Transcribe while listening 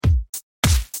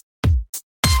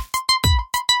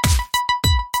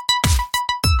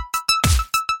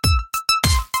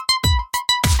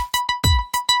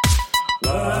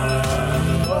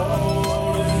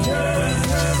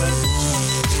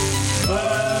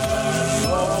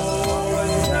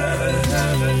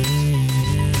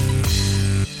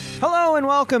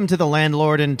welcome to the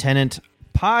Landlord and Tenant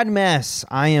Pod Mess.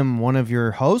 I am one of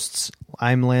your hosts.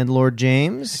 I'm Landlord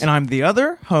James. And I'm the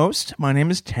other host. My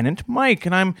name is Tenant Mike,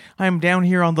 and I'm down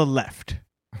here on the left.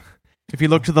 If you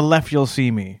look to the left, you'll see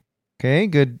me. Okay,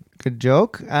 good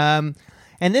joke. And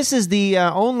this is the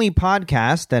only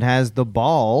podcast that has the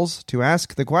balls to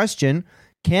ask the question,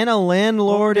 can a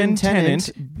landlord and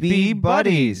tenant be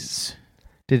buddies?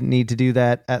 Didn't need to do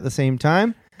that at the same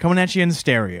time. Coming at you in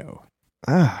stereo.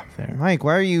 Mike,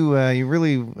 why are you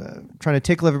really trying to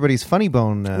tickle everybody's funny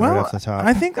bone right off the top?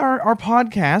 I think our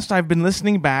podcast, I've been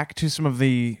listening back to some of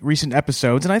the recent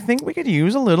episodes, and I think we could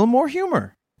use a little more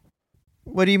humor.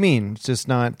 What do you mean? It's just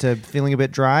not feeling a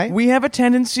bit dry? We have a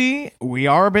tendency, we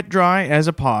are a bit dry as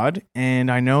a pod, and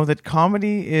I know that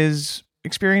comedy is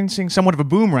experiencing somewhat of a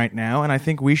boom right now, and I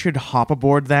think we should hop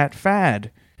aboard that fad.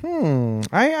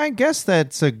 I guess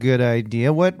that's a good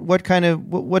idea. What kind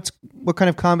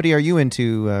of comedy are you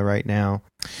into right now?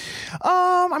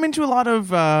 I'm into a lot of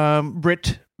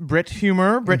Brit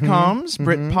humor, Brit-coms,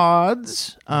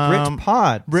 Brit-pods.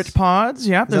 Brit-pods,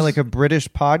 yeah. Is that like a British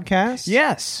podcast?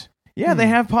 Yes. Yeah, they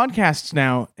have podcasts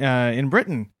now in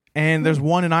Britain, and there's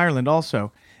one in Ireland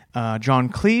also. John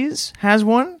Cleese has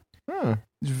one. It's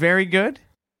very good.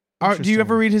 Do you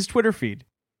ever read his Twitter feed?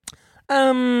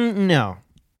 No.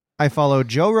 I follow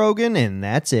Joe Rogan, and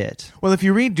that's it. Well, if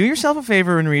you do yourself a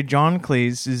favor and read John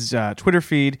Cleese's Twitter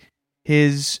feed.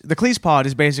 The Cleese Pod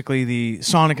is basically the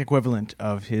Sonic equivalent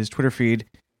of his Twitter feed.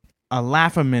 A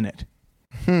laugh a minute.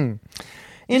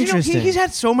 Interesting. He's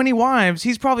had so many wives.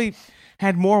 He's probably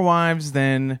had more wives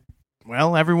than,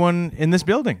 well, everyone in this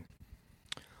building.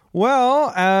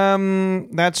 Well,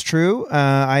 that's true.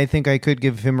 I think I could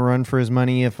give him a run for his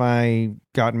money if I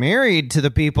got married to the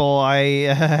people I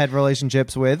had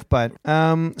relationships with. But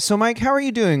so, Mike, how are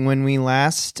you doing? When we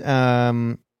last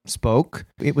spoke,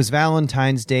 it was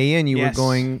Valentine's Day, and you were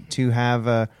going to have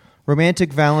a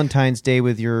romantic Valentine's Day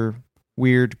with your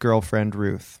weird girlfriend,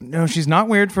 Ruth. No, she's not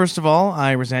weird, first of all.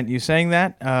 I resent you saying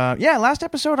that. Last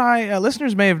episode,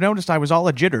 listeners may have noticed I was all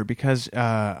a jitter because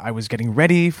I was getting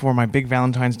ready for my big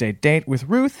Valentine's Day date with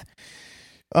Ruth.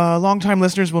 Longtime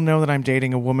listeners will know that I'm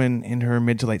dating a woman in her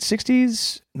mid to late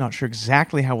 60s. Not sure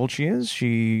exactly how old she is.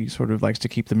 She sort of likes to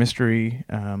keep the mystery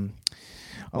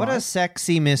What a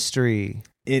sexy mystery.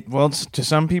 To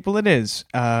some people it is.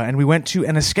 And we went to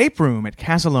an escape room at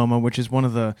Casa Loma, which is one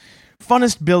of the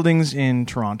funnest buildings in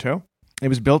Toronto. It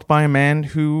was built by a man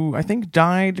who I think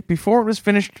died before it was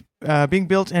finished being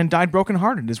built and died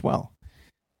brokenhearted as well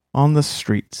on the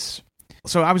streets.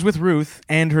 So I was with Ruth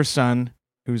and her son,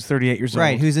 who's 38 years old.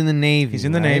 Right, who's in the Navy. He's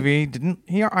in the Navy.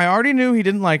 I already knew he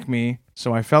didn't like me,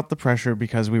 so I felt the pressure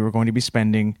because we were going to be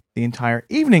spending the entire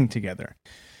evening together.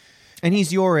 And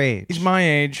he's your age. He's my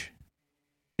age,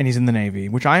 and he's in the Navy,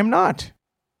 which I am not.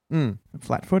 I'm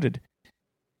flat-footed.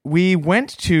 We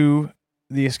went to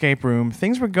the escape room.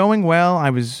 Things were going well. I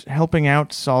was helping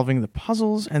out solving the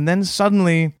puzzles, and then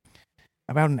suddenly,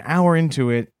 about an hour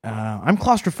into it, I'm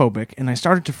claustrophobic, and I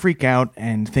started to freak out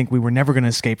and think we were never going to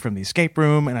escape from the escape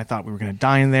room, and I thought we were going to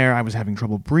die in there. I was having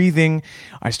trouble breathing.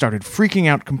 I started freaking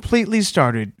out completely,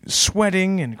 started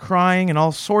sweating and crying, and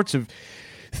all sorts of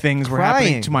things were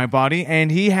happening to my body, and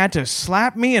he had to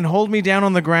slap me and hold me down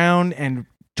on the ground and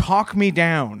talk me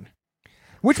down.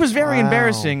 Which was very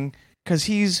embarrassing because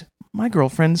he's my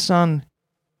girlfriend's son.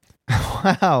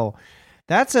 Wow.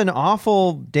 That's an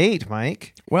awful date,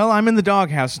 Mike. Well, I'm in the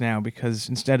doghouse now because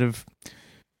instead of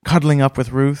cuddling up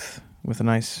with Ruth with a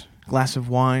nice glass of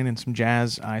wine and some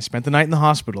jazz, I spent the night in the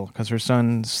hospital because her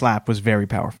son's slap was very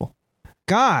powerful.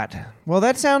 God. Well,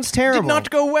 that sounds terrible. Did not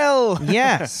go well.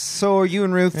 Yes. So are you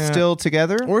and Ruth still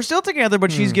together? We're still together,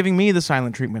 but she's giving me the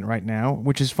silent treatment right now,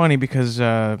 which is funny because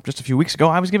just a few weeks ago,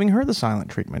 I was giving her the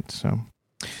silent treatment. So,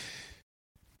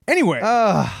 anyway,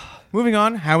 moving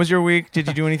on. How was your week? Did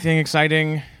you do anything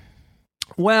exciting?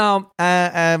 Well,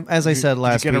 as I said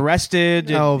last week. Did you get arrested?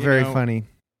 Very funny.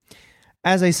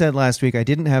 As I said last week, I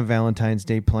didn't have Valentine's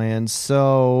Day plans,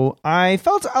 so I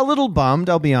felt a little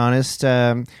bummed, I'll be honest.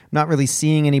 Not really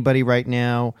seeing anybody right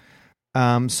now.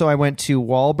 So I went to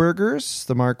Wahlburgers,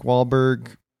 the Mark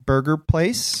Wahlberg burger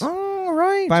place. Oh,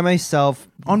 right. By myself.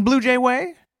 On Blue Jay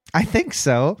Way? I think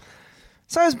so.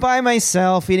 So I was by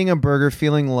myself, eating a burger,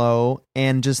 feeling low,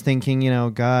 and just thinking,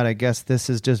 God, I guess this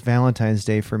is just Valentine's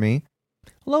Day for me.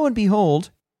 Lo and behold,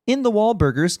 in the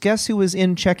Wahlburgers, guess who was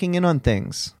in checking in on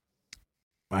things?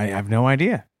 I have no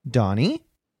idea. Donnie.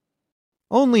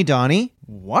 Only Donnie.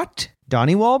 What?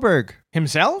 Donnie Wahlberg.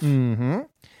 Himself? Mm-hmm.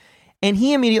 And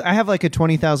he immediately, I have like a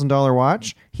 $20,000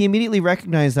 watch. He immediately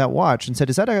recognized that watch and said,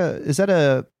 is that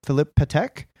a Phillips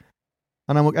Patek?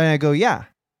 And I go, yeah.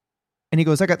 And he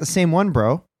goes, I got the same one,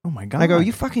 bro. Oh my God. And I go, are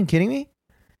you fucking kidding me?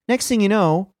 Next thing you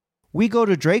know, we go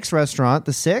to Drake's restaurant,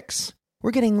 the Six.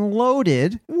 We're getting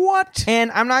loaded. What? And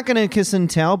I'm not going to kiss and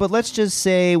tell, but let's just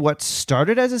say what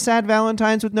started as a sad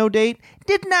Valentine's with no date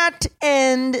did not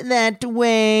end that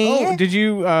way. Oh, did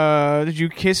you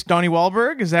kiss Donnie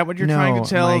Wahlberg? Is that what you're trying to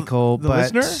tell Michael, the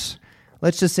listener?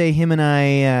 Let's just say him and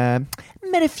I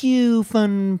met a few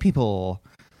fun people.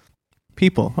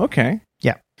 People, okay.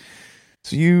 Yeah.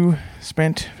 So you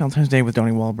spent Valentine's Day with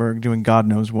Donnie Wahlberg doing God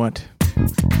knows what.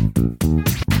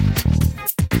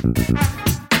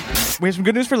 We have some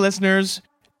good news for listeners.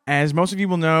 As most of you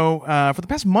will know, for the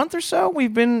past month or so,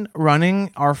 we've been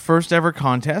running our first ever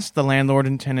contest, the Landlord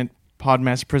and Tenant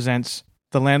Podmess presents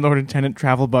the Landlord and Tenant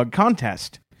Travel Bug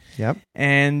Contest. Yep.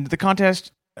 And the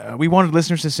contest, we wanted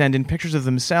listeners to send in pictures of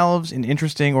themselves in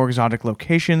interesting or exotic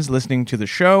locations listening to the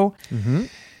show. Mm-hmm.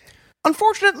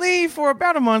 Unfortunately, for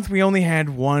about a month, we only had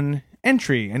one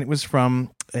entry, and it was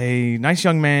from a nice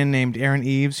young man named Aaron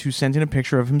Eves who sent in a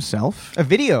picture of himself. A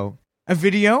video,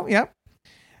 yep.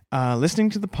 Listening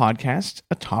to the podcast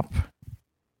atop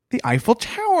the Eiffel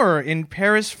Tower in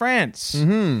Paris, France,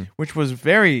 which was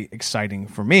very exciting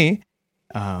for me.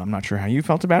 I'm not sure how you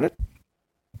felt about it.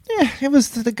 Yeah, it was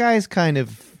the guy's kind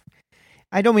of...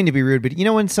 I don't mean to be rude, but you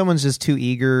know when someone's just too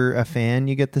eager a fan,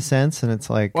 you get the sense, and it's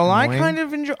like... Well, annoying? I kind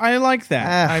of enjoy... I like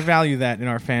that. I value that in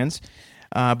our fans.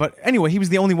 But anyway, he was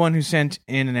the only one who sent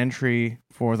in an entry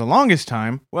for the longest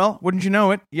time. Well, wouldn't you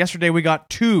know it, yesterday we got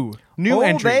 2 new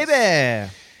entries. Oh, baby!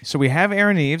 So we have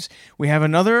Aaron Eves. We have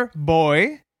another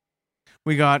boy.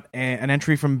 We got an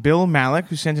entry from Bill Malik,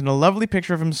 who sent in a lovely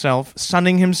picture of himself,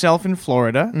 sunning himself in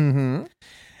Florida. Mm-hmm.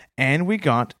 And we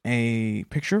got a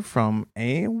picture from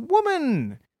a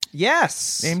woman.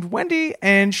 Yes. Named Wendy.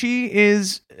 And she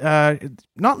is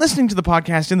not listening to the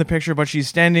podcast in the picture, but she's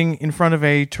standing in front of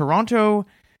a Toronto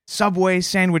Subway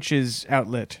sandwiches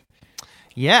outlet.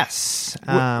 Yes.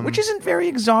 Which isn't very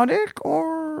exotic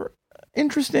or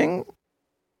interesting.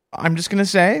 I'm just going to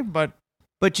say, but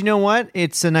you know what?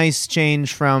 It's a nice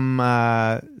change from,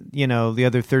 the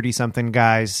other 30-something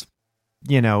guys,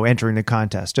 entering the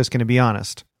contest. Just going to be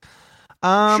honest.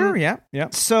 Sure, yeah.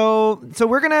 So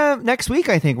we're going to, next week,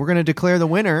 I think, we're going to declare the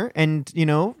winner and,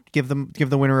 give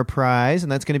the winner a prize,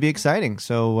 and that's going to be exciting.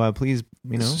 So please,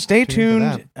 stay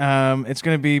tuned. It's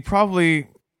going to be probably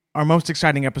our most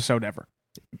exciting episode ever.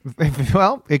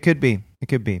 Well, it could be.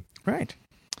 Right.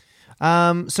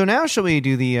 So now shall we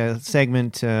do the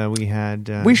segment we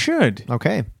had? We should.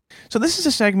 Okay. So this is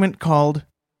a segment called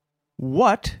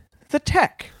What the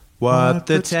Tech? What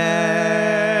the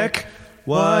tech?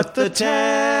 What the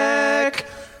tech?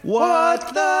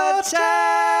 What the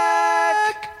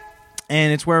tech?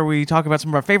 And it's where we talk about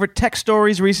some of our favorite tech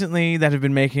stories recently that have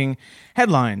been making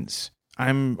headlines.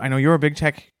 I know you're a big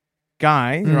tech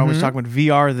guy. You're always talking about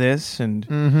VR this and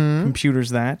computers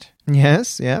that.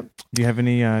 Yes, yeah. Do you have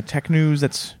any tech news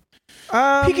that's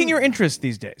piquing your interest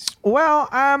these days? Well,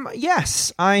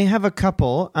 yes, I have a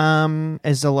couple.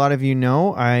 As a lot of you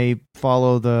know, I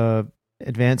follow the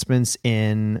advancements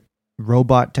in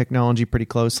robot technology pretty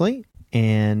closely,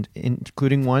 and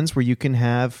including ones where you can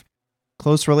have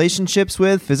close relationships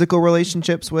with, physical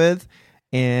relationships with.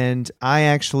 And I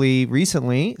actually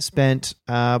recently spent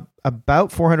about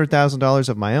 $400,000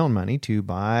 of my own money to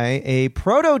buy a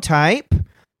prototype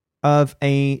of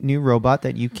a new robot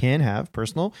that you can have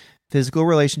personal physical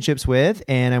relationships with,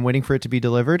 and I'm waiting for it to be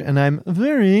delivered, and I'm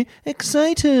very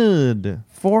excited.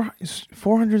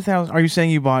 400,000. Are you saying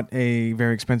you bought a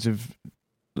very expensive?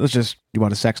 You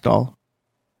bought a sex doll?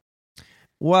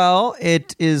 Well,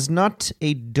 it is not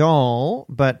a doll,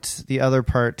 but the other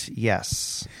part,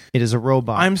 yes. It is a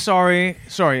robot. I'm sorry,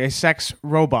 a sex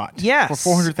robot. Yes.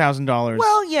 For $400,000.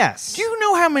 Well, yes. Do you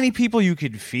know how many people you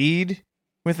could feed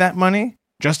with that money?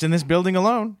 Just in this building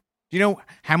alone? Do you know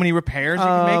how many repairs you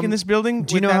can make in this building?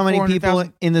 Do you know how many people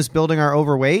in this building are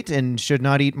overweight and should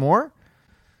not eat more?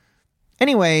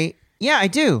 Anyway, yeah, I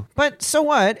do. But so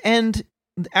what? And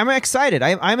I'm excited.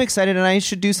 I'm excited, and I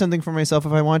should do something for myself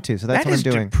if I want to. So that's what I'm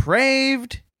doing. That is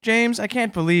depraved, James. I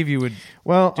can't believe you would.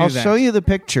 Well, I'll show you the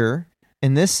picture,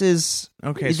 and this is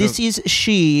This is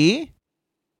she.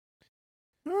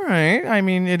 All right. I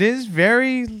mean, it is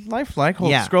very lifelike.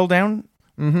 Scroll down.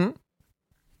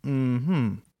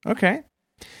 Okay.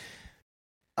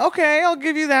 Okay, I'll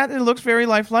give you that. It looks very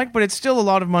lifelike, but it's still a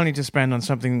lot of money to spend on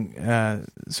something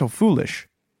so foolish.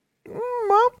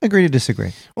 Well, agree to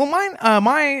disagree. Well,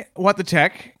 my What the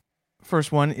Tech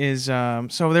first one is,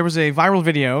 so there was a viral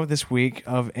video this week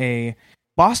of a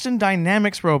Boston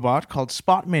Dynamics robot called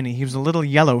Spot Mini. He was a little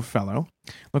yellow fellow.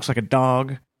 Looks like a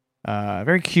dog.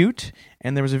 Very cute.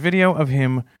 And there was a video of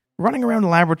him running around the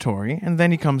laboratory, and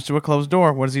then he comes to a closed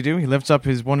door. What does he do? He lifts up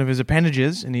one of his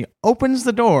appendages, and he opens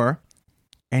the door,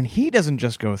 and he doesn't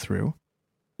just go through.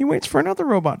 He waits for another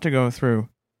robot to go through.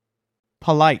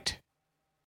 Polite.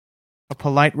 A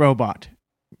polite robot.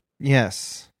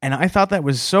 Yes. And I thought that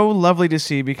was so lovely to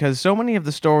see because so many of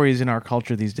the stories in our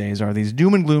culture these days are these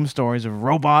doom and gloom stories of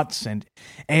robots and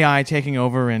AI taking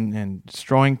over and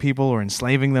destroying people or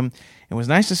enslaving them. It was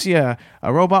nice to see a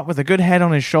robot with a good head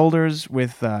on his shoulders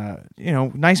with,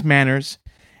 nice manners.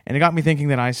 And it got me thinking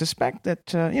that I suspect that,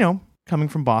 coming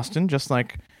from Boston, just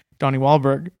like Donnie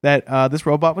Wahlberg, that this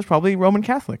robot was probably Roman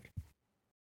Catholic.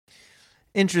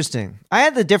 Interesting. I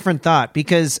had the different thought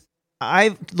because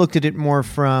I looked at it more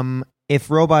from if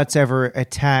robots ever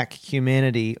attack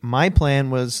humanity, my plan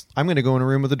was I'm going to go in a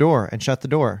room with a door and shut the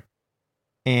door.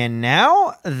 And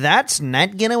now that's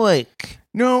not going to work.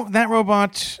 No, that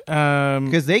robot...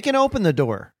 Because they can open the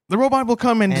door. The robot will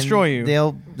come and destroy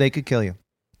you. They could kill you.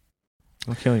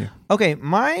 They'll kill you. Okay,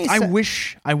 I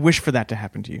wish for that to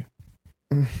happen to you.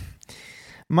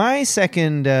 My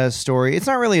second story, it's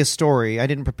not really a story. I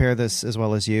didn't prepare this as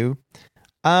well as you.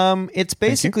 It's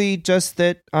basically just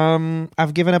that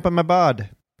I've given up on my bod.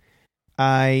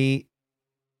 I'm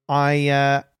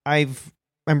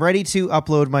ready to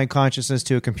upload my consciousness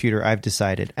to a computer. I've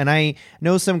decided, and I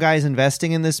know some guys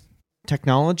investing in this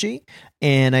technology,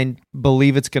 and I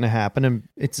believe it's going to happen. And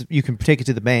you can take it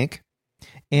to the bank,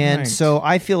 and so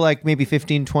I feel like maybe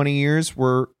 15, 20 years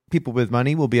where people with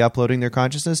money will be uploading their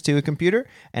consciousness to a computer,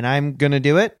 and I'm going to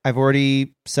do it. I've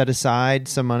already set aside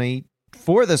some money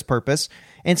for this purpose.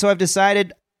 And so I've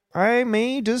decided I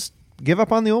may just give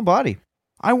up on the old body.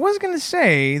 I was going to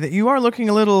say that you are looking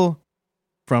a little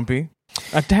frumpy,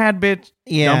 a tad bit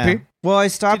dumpy. Well, I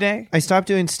stopped today. I stopped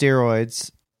doing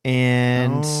steroids,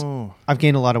 and I've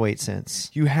gained a lot of weight since.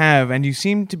 You have, and you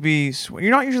seem to be. You're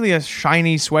not usually a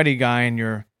shiny, sweaty guy, and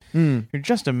you're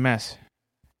just a mess.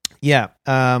 Yeah.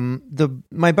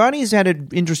 My body's had an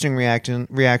interesting reaction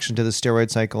to the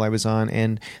steroid cycle I was on,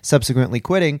 and subsequently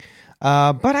quitting.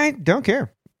 But I don't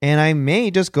care. And I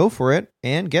may just go for it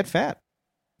and get fat.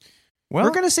 Well, we're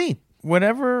going to see.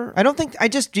 Whatever. I don't think,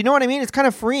 do you know what I mean? It's kind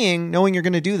of freeing knowing you're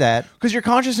going to do that. Because your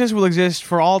consciousness will exist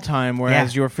for all time,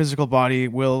 whereas your physical body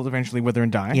will eventually wither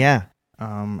and die. Yeah.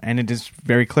 And it is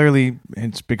very clearly,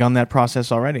 it's begun that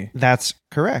process already. That's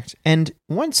correct. And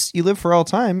once you live for all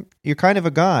time, you're kind of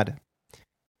a god.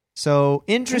 So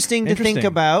interesting to think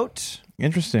about.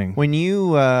 Interesting. When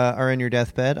you are in your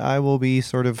deathbed, I will be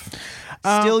sort of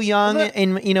still young,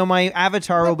 and my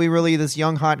avatar will be really this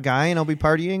young hot guy, and I'll be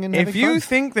partying and if you fun.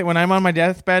 think that when I'm on my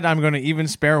deathbed, I'm going to even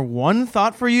spare one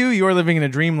thought for you, you're living in a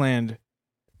dreamland.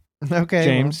 Okay,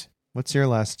 James. Well, what's your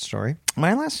last story?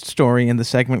 My last story in the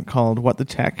segment called "What the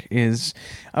Tech" is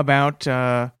about.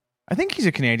 I think he's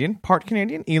a Canadian, part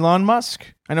Canadian, Elon Musk.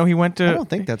 I know he went to. I don't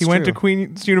think that's he went true. to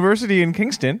Queen's University in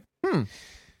Kingston.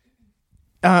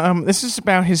 This is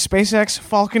about his SpaceX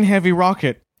Falcon Heavy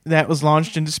rocket that was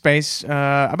launched into space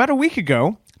about a week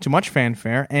ago to much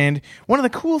fanfare. And one of the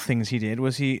cool things he did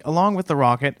was he, along with the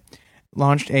rocket,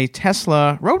 launched a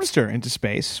Tesla Roadster into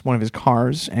space, one of his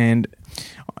cars. And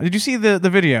did you see the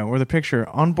video or the picture?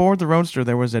 On board the Roadster,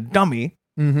 there was a dummy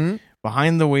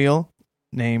behind the wheel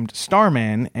named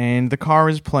Starman, and the car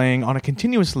is playing on a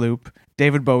continuous loop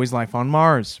David Bowie's Life on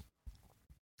Mars.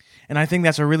 And I think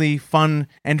that's a really fun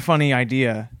and funny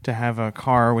idea to have a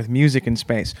car with music in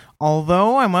space.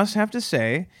 Although I must have to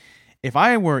say, if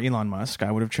I were Elon Musk,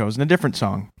 I would have chosen a different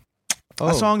song.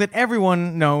 A song that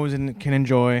everyone knows and can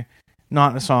enjoy,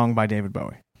 not a song by David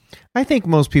Bowie. I think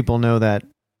most people know that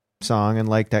song and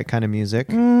like that kind of music.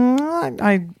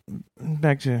 I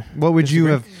beg to What would disagree.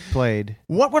 you have played?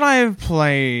 What would I have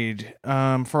played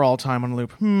for all time on a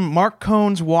loop? Mark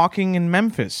Cohn's Walking in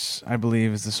Memphis, I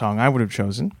believe, is the song I would have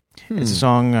chosen. It's a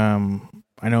song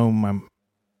I know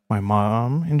my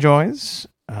mom enjoys,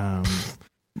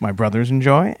 my brothers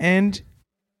enjoy, and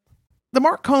the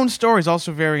Mark Cohn story is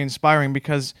also very inspiring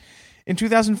because in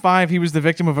 2005 he was the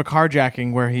victim of a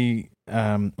carjacking where he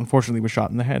unfortunately was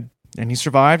shot in the head, and he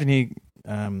survived and he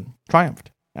triumphed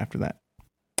after that.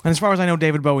 And as far as I know,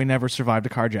 David Bowie never survived a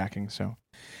carjacking, so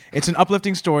it's an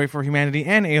uplifting story for humanity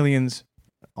and aliens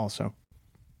also.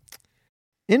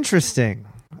 Interesting.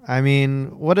 I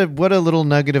mean, what a little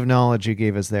nugget of knowledge you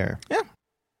gave us there. Yeah.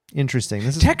 Interesting.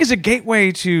 Tech is a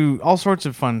gateway to all sorts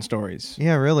of fun stories.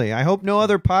 Yeah, really. I hope no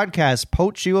other podcasts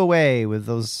poach you away with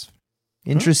those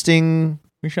interesting...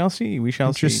 We shall see.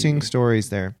 Interesting stories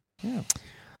there. Yeah.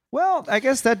 Well, I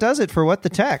guess that does it for What the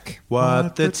Tech.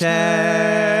 What the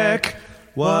Tech?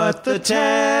 What the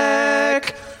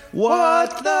Tech?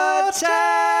 What the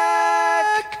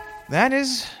Tech? That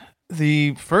is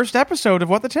the first episode of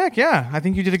What the Tech. Yeah, I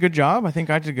think you did a good job. I think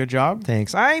I did a good job.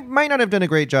 Thanks. I might not have done a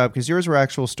great job because yours were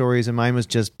actual stories and mine was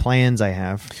just plans I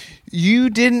have. You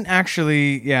didn't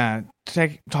actually,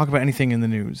 talk about anything in the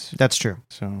news. That's true.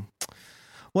 So,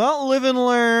 well, live and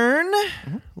learn.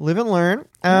 Live and learn.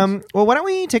 Well, why don't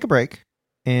we take a break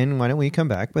and why don't we come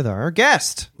back with our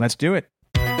guest? let's do it.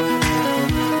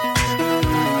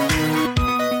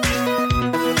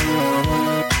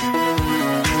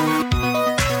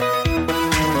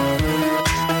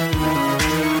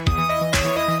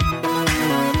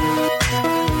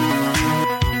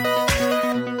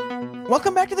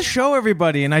 Welcome back to the show,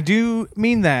 everybody, and I do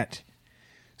mean that.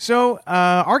 So,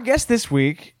 our guest this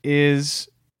week is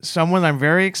someone I'm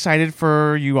very excited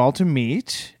for you all to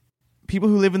meet. People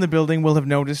who live in the building will have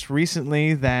noticed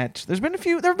recently that there have been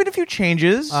a few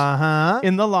changes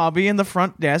in the lobby and the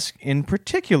front desk. In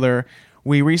particular,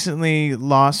 we recently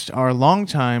lost our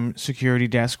longtime security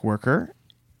desk worker,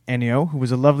 Ennio, who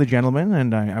was a lovely gentleman,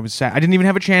 and I was sad. I didn't even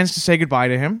have a chance to say goodbye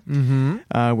to him,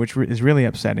 which is really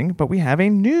upsetting. But we have a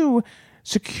new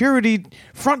security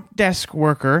front desk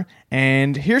worker,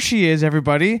 and here she is,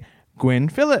 everybody, Gwynne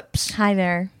Phillips. Hi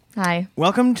there. Hi.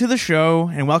 Welcome to the show,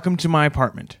 and welcome to my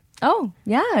apartment. Oh,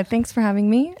 yeah. Thanks for having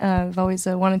me. I've always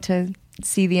wanted to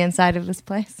see the inside of this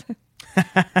place.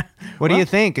 What do you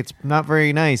think? It's not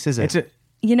very nice, is it?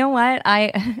 You know what?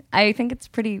 I think it's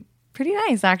pretty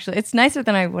nice, actually. It's nicer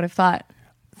than I would have thought.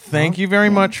 Thank you very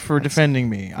much for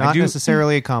defending me. Not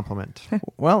necessarily a compliment.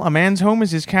 Well, a man's home is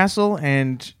his castle,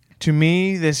 and to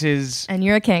me, this is... And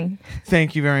you're a king.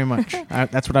 Thank you very much.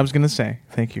 That's what I was going to say.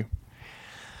 Thank you.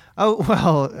 Oh,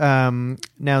 well,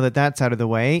 now that that's out of the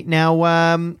way.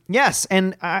 Now, yes,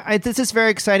 and this is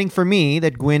very exciting for me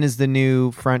that Gwynne is the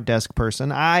new front desk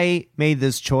person. I made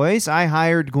this choice. I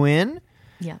hired Gwynne.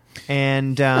 Yeah.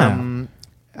 And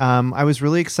I was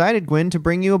really excited, Gwynne, to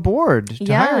bring you aboard,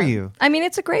 to hire you. I mean,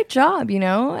 it's a great job,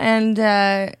 and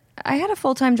I had a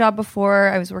full-time job before.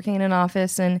 I was working in an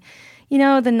office, and the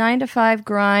 9-to-5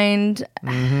 grind.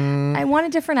 I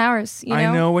wanted different hours. I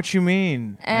know what you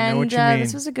mean. And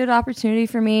this was a good opportunity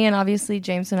for me. And obviously,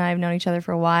 James and I have known each other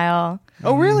for a while.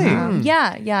 Oh, really?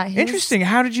 Yeah. Interesting.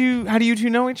 How do you two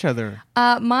know each other?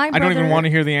 My brother... I don't even want to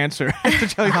hear the answer. To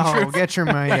tell you the truth. Get your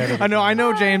mind out of it. I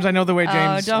know James. I know the way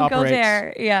James don't operates. go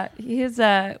there. Yeah, he's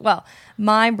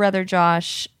my brother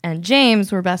Josh and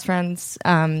James were best friends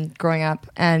growing up,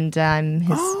 and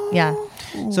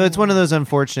So it's one of those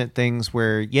unfortunate things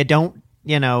where you don't,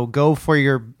 go for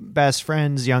your best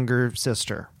friend's younger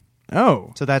sister.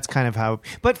 Oh. So that's kind of how.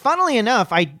 But funnily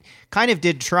enough, I kind of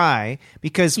did try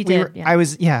because I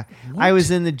was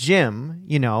in the gym,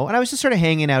 and I was just sort of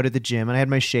hanging out at the gym, and I had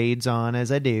my shades on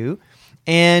as I do.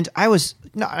 And I was,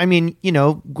 Gwynne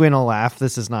will laugh.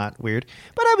 This is not weird.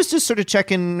 But I was just sort of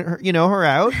checking her, her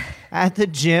out at the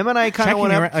gym. And I kind of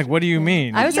went up. Like, what do you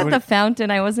mean? I was at the fountain.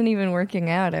 I wasn't even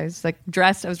working out. I was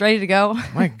dressed. I was ready to go.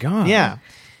 My God. Yeah.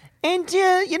 And,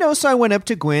 so I went up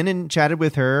to Gwynne and chatted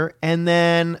with her. And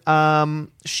then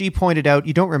she pointed out,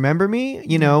 you don't remember me?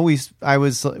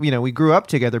 We grew up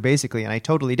together, basically. And I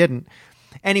totally didn't.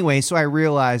 Anyway, so I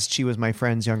realized she was my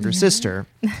friend's younger sister.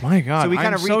 My God, so we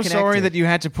I'm so sorry that you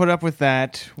had to put up with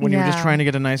that when you were just trying to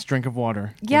get a nice drink of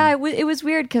water. Yeah, it was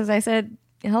weird because I said,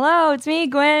 hello, it's me,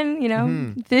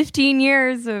 Gwynne, 15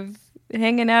 years of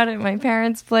hanging out at my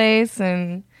parents' place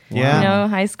and,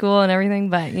 high school and everything.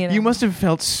 But, You must have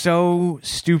felt so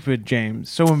stupid, James,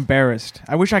 so embarrassed.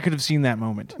 I wish I could have seen that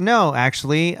moment. No,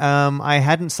 actually, I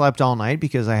hadn't slept all night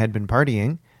because I had been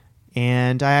partying.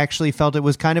 And I actually felt it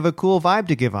was kind of a cool vibe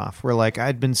to give off. Where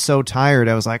I'd been so tired,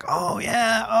 I was like, "Oh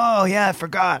yeah, I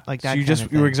forgot." Like that. So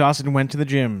you were exhausted and went to the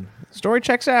gym. Story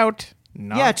checks out.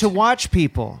 Yeah, to watch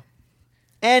people.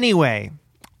 Anyway,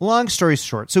 long story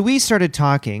short, so we started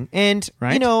talking, and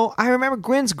I remember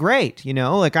Gwynne's great.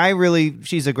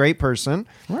 She's a great person,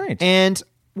 right? And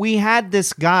we had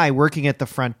this guy working at the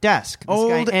front desk. This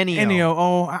guy, Ennio.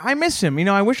 Oh, I miss him.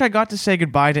 I wish I got to say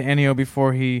goodbye to Ennio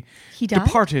before he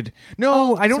departed.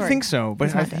 No, I don't think so.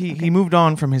 But he moved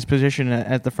on from his position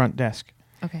at the front desk.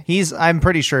 Okay. I'm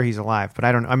pretty sure he's alive, but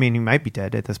he might be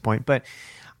dead at this point. But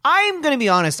I'm going to be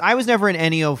honest. I was never an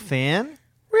Ennio fan.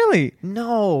 Really?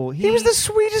 No. He was the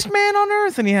sweetest man on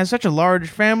earth, and he has such a large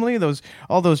family.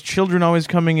 All those children always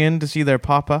coming in to see their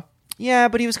papa. Yeah,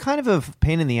 but he was kind of a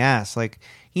pain in the ass.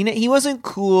 He wasn't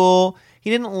cool. He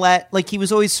didn't he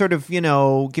was always sort of,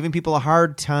 giving people a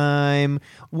hard time.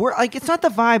 It's not the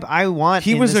vibe I want.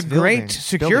 He was a great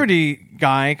security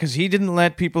guy because he didn't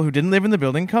let people who didn't live in the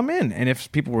building come in. And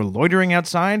if people were loitering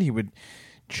outside, he would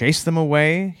chase them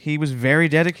away. He was very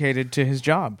dedicated to his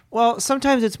job. Well,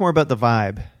 sometimes it's more about the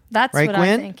vibe. That's right, what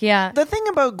Gwynne? I think. Yeah. The thing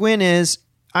about Gwynne is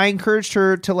I encouraged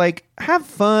her to like have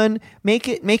fun, make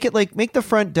the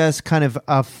front desk kind of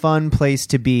a fun place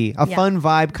to be, a fun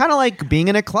vibe, kind of like being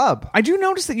in a club. I do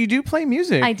notice that you do play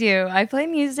music. I do. I play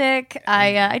music.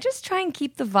 I just try and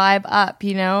keep the vibe up,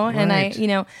 and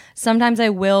I, sometimes I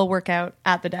will work out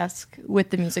at the desk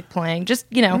with the music playing, just,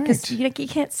 because you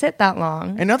can't sit that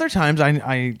long. And other times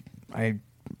I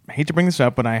hate to bring this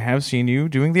up, but I have seen you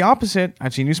doing the opposite.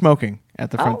 I've seen you smoking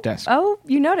at the front desk. Oh,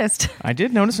 you noticed. I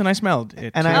did notice, and I smelled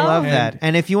it. And I love that.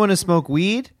 And if you want to smoke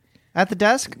weed at the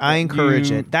desk, I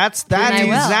encourage it. That's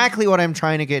exactly what I'm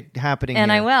trying to get happening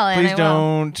and here. I will. Please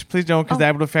don't, because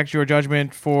that would affect your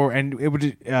judgment and it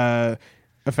would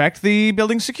affect the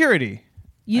building security.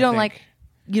 You don't like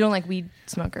weed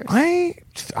smokers.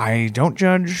 I don't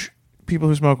judge people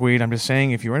who smoke weed. I'm just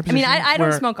saying, if you're in a position, I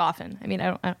don't smoke often. I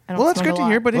don't. Well, that's good to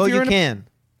hear. But if you can.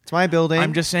 It's my building.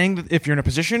 I'm just saying that if you're in a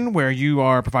position where you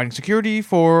are providing security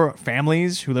for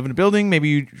families who live in a building, maybe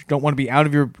you don't want to be out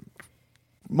of your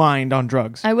mind on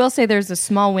drugs. I will say there's a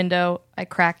small window. I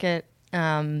crack it.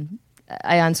 I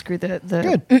unscrew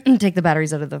take the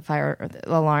batteries out of the fire or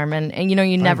the alarm, and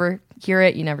you never hear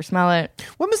it, you never smell it.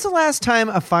 When was the last time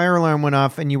a fire alarm went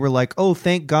off and you were like, "Oh,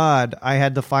 thank God, I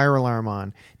had the fire alarm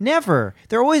on"? Never.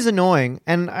 They're always annoying,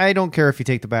 and I don't care if you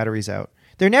take the batteries out.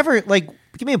 They're never like.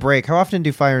 Give me a break. How often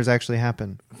do fires actually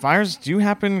happen? Fires do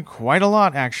happen quite a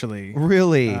lot, actually.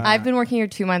 Really? I've been working here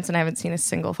 2 months and I haven't seen a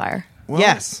single fire. Well,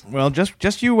 yes. Well,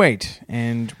 just you wait,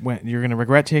 and you're going to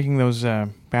regret taking those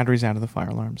batteries out of the fire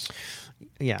alarms.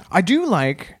 Yeah. I do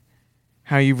like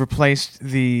how you've replaced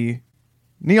the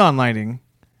neon lighting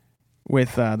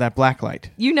with that black light.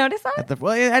 You notice that?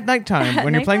 At nighttime,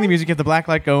 when you're playing the music, you have the black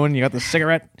light going, you got the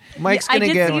cigarette. Mike's I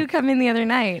going to did see you come in the other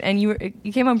night, and you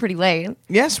came home pretty late.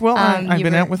 Yes, well, I've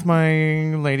been out with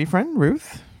my lady friend,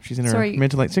 Ruth. She's in her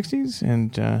mid to late 60s,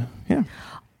 and yeah.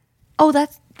 Oh,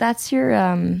 that's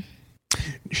your...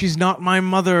 She's not my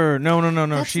mother.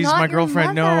 No. She's my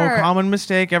girlfriend. No, common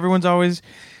mistake. Everyone's always...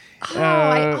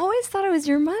 I always thought it was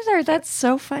your mother. That's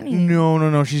so funny.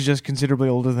 No. She's just considerably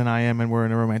older than I am, and we're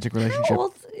in a romantic relationship. How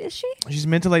old is she? She's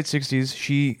mid to late 60s.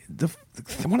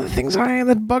 One of the things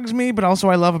that bugs me, but also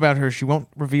I love about her, she won't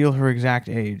reveal her exact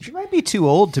age. She might be too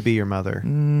old to be your mother.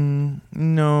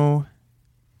 No.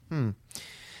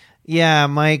 Yeah,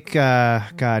 Mike.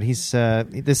 God, he's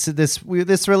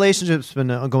this relationship's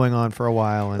been going on for a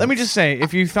while. And let me just say,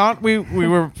 if you thought we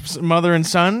were mother and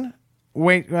son.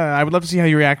 Wait, I would love to see how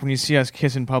you react when you see us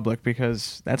kiss in public,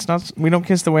 because we don't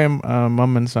kiss the way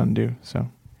mom and son do. So,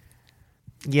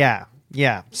 yeah.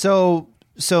 So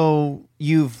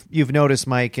you've noticed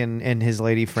Mike and his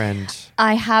lady friend.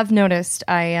 I have noticed.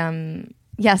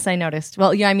 Yes, I noticed.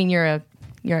 Well, yeah, I mean, you're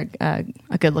a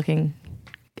good looking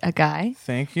guy.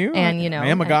 Thank you. And I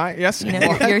am a guy. Yes.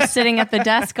 You're sitting at the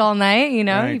desk all night.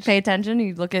 Right. You pay attention.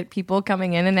 You look at people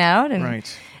coming in and out, and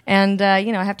right. And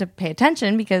I have to pay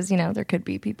attention because there could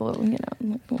be people.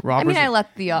 Robbers. I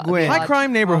let the high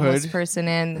crime neighborhood person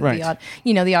in, right.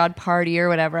 the odd party or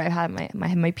whatever. I have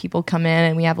my people come in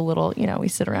and we have a little. We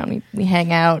sit around, we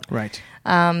hang out. Right.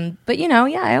 But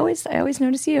I always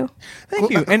notice you.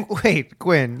 Thank you. And wait,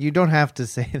 Gwynne, you don't have to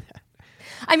say that.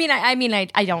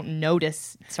 I don't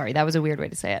notice. Sorry, that was a weird way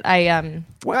to say it.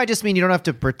 I just mean you don't have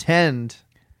to pretend.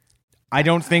 I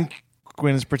don't think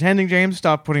Gwynne is pretending, James.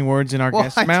 Stop putting words in our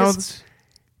guests' mouths.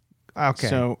 Okay.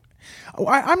 So,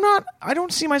 I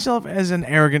don't see myself as an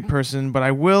arrogant person, but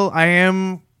I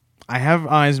have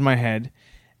eyes in my head,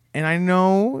 and I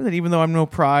know that even though I'm no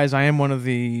prize, I am one of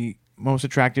the most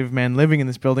attractive men living in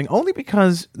this building, only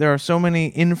because there are so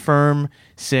many infirm,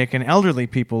 sick, and elderly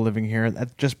people living here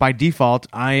that just by default,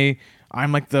 I'm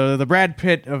like the Brad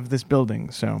Pitt of this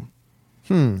building. So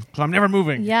I'm never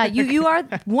moving. Yeah, you are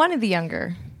one of the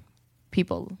younger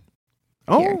people.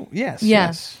 Oh, here.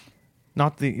 Yes.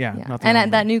 Not the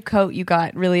and that new coat you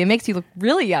got, really, it makes you look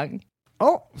really young.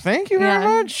 Oh, thank you very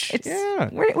much. Yeah.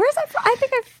 Where's that from? I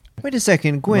think Wait a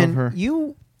second, Gwynne.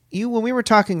 You when we were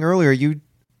talking earlier,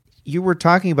 you were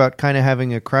talking about kind of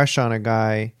having a crush on a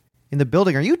guy in the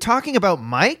building. Are you talking about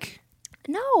Mike?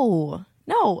 No,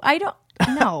 I don't.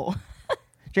 No.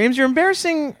 James, you're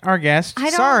embarrassing our guest.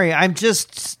 Sorry, I'm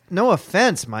just... No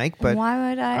offense, Mike, but... Why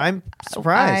would I? I'm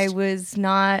surprised. I was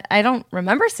not... I don't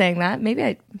remember saying that. Maybe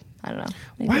I don't know.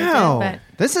 Maybe wow. I did,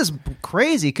 this is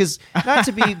crazy, because not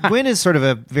to be... Gwynne is sort of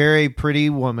a very pretty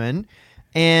woman,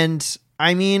 and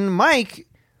I mean, Mike,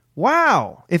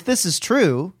 wow, if this is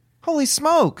true, holy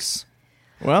smokes.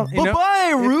 Well,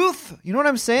 bye-bye, Ruth. You know what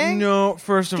I'm saying? No,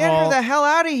 first of all... Get her the hell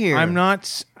out of here. I'm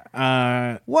not...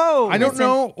 Whoa! I don't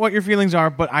know what your feelings are,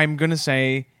 but I'm going to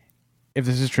say if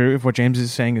this is true, if what James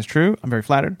is saying is true, I'm very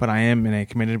flattered, but I am in a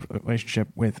committed relationship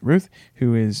with Ruth,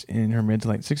 who is in her mid to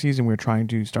late 60s, and we're trying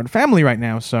to start a family right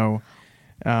now. So,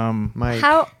 Mike.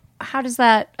 How does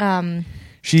that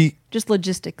she just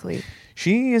logistically?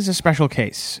 She is a special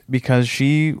case because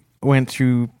she went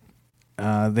through,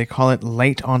 they call it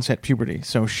late onset puberty.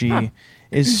 So she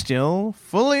is still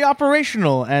fully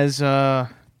operational as a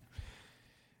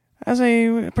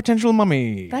potential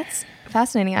mummy. That's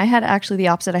fascinating. I had actually the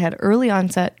opposite. I had early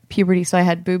onset puberty, so I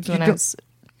had boobs when I was,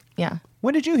 yeah.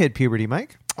 When did you hit puberty,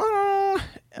 Mike?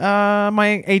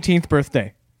 My 18th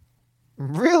birthday.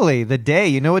 Really? The day?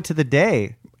 You know it to the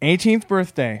day. 18th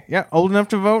birthday. Yeah, old enough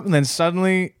to vote, and then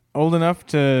suddenly old enough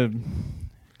to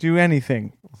do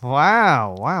anything.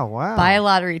 Wow. Buy a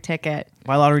lottery ticket.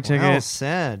 Well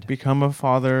said. Become a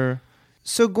father.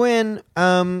 So, Gwynne,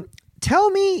 tell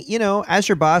me, as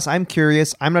your boss, I'm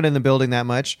curious. I'm not in the building that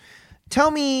much. Tell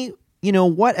me,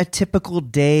 what a typical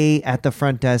day at the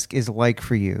front desk is like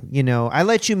for you. I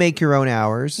let you make your own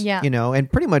hours,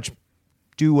 and pretty much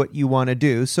do what you want to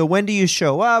do. So when do you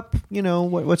show up?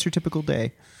 What's your typical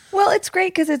day? Well, it's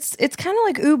great because it's kind of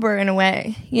like Uber in a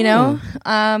way,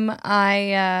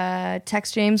 I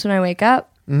text James when I wake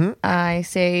up. Mm-hmm. I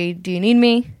say, "Do you need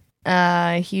me?"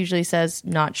 He usually says,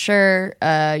 "Not sure."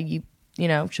 Show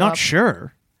Not up.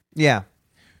 sure. Yeah.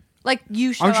 Like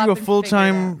you show Aren't up you a and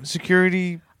full-time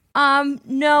security?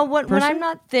 No. When person? I'm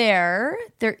not there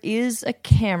is a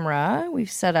camera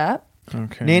we've set up.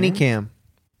 Okay. Nanny cam.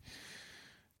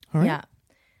 All right. Yeah.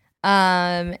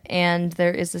 And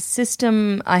there is a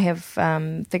system I have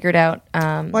figured out.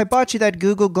 Well, I bought you that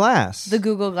Google Glass. The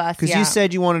Google Glass, Because you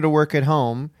said you wanted to work at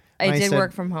home. I did said,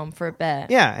 work from home for a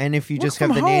bit. Yeah, and if you just have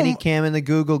from the nanny home? cam and the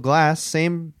Google Glass,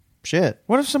 same shit.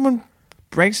 What if someone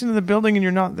breaks into the building and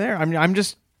you're not there? I mean, I'm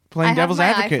just playing devil's I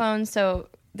have my advocate. iPhone, so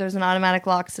there's an automatic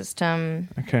lock system,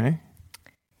 Okay.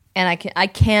 and I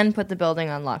can put the building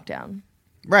on lockdown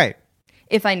Right.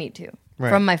 if I need to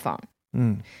from my phone.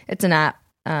 It's an app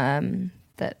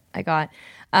that I got.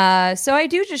 So I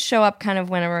do just show up kind of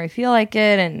whenever I feel like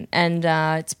it, and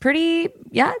it's pretty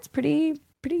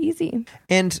easy.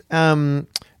 And,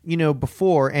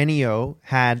 before Ennio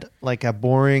had like a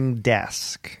boring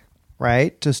desk,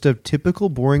 right? Just a typical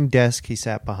boring desk he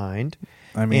sat behind.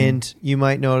 I mean, And you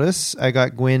might notice I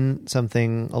got Gwynne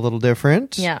something a little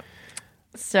different. Yeah.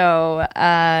 So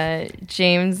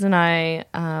James and I,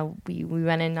 we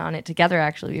went in on it together.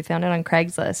 Actually, we found it on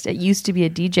Craigslist. It used to be a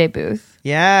DJ booth,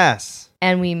 Yes.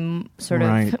 and we sort of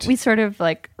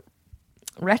like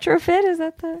retrofit. Is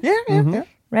that the yeah.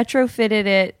 retrofitted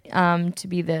it to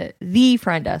be the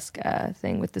front desk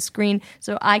thing with the screen,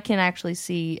 so I can actually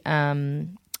see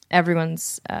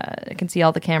everyone's. I can see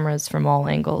all the cameras from all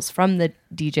angles from the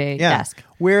DJ desk.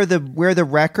 Where the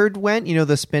record went,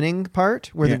 the spinning part,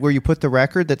 where you put the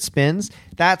record that spins,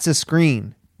 that's a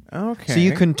screen. Okay. So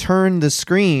you can turn the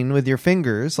screen with your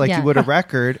fingers like you would a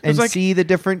record and see the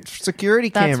different security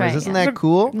That's cameras. right, Isn't yeah. that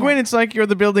cool? Gwynne, it's like you're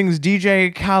the building's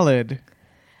DJ Khaled,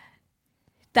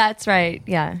 That's right.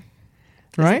 Yeah.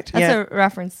 right? That's a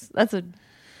reference. That's a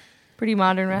pretty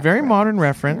modern reference. Very modern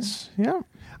reference. Yeah.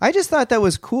 I just thought that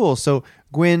was cool. So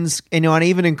Gwynne's, and I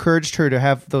even encouraged her to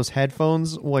have those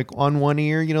headphones like on one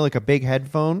ear, like a big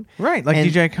headphone. Right, like And-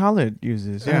 DJ Khaled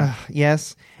uses. Yeah.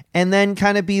 Yes. And then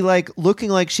kind of be like looking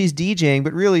like she's DJing,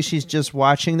 but really she's just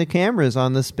watching the cameras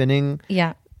on the spinning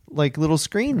Yeah. like little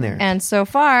screen there. And so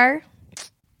far,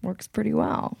 works pretty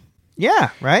well.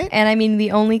 Yeah, right? And I mean,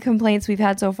 the only complaints we've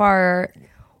had so far are,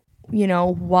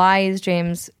 why is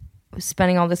James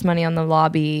spending all this money on the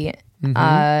lobby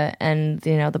and,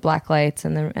 the black lights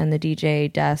and the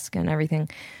DJ desk and everything.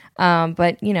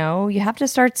 But, you have to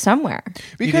start somewhere.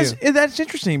 Because that's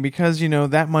interesting because,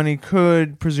 that money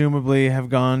could presumably have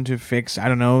gone to fix, I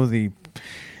don't know, the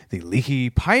leaky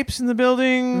pipes in the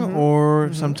building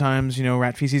or sometimes,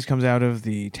 rat feces comes out of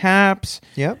the taps.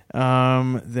 Yep.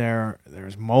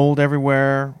 There's mold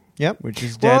everywhere. Yep. Which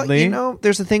is deadly. Well,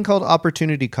 there's a thing called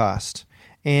opportunity cost.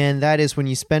 And that is when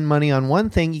you spend money on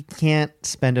one thing, you can't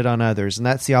spend it on others. And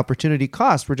that's the opportunity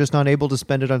cost. We're just not able to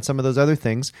spend it on some of those other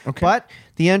things. Okay. But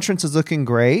the entrance is looking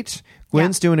great.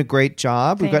 Gwynne's doing a great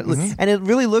job. We've got, and it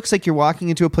really looks like you're walking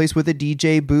into a place with a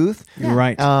DJ booth. Yeah.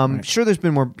 Right. Sure, there's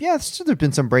been more. Yeah, sure, there's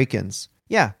been some break-ins.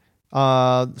 Yeah.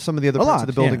 Some of the other parts of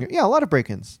the building. Yeah, a lot of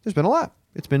break-ins. There's been a lot.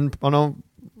 It's been,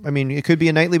 it could be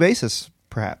a nightly basis.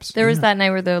 Perhaps there was that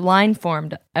night where the line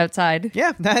formed outside.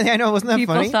 Yeah, I know. Wasn't that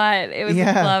People funny? People thought it was a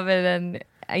club, and then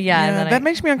and then that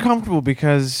makes me uncomfortable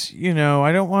because I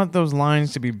don't want those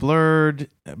lines to be blurred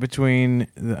between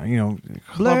the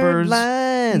blurred clubbers.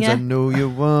 lines. Yeah. I know you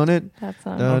want it. That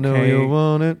song. I know you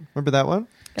want it. Remember that one?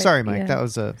 Sorry, Mike. Yeah. That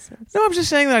was a... No, I'm just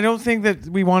saying that I don't think that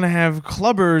we want to have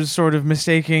clubbers sort of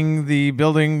mistaking the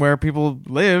building where people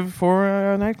live for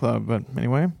a nightclub. But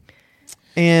anyway.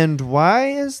 And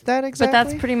why is that exactly? But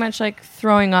that's pretty much like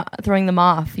throwing them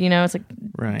off. It's like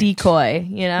Right. decoy. Right.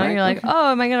 You're like,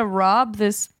 oh, am I going to rob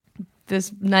this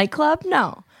nightclub?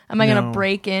 No. Am I going to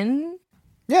break in?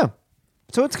 Yeah.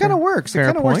 So it kind of works. It Fair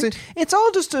kind of works. point. It's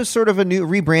all just a sort of a new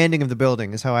rebranding of the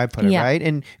building is how I put it, Yeah. right?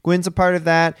 And Gwynne's a part of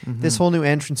that. This whole new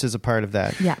entrance is a part of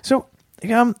that. Yeah. So,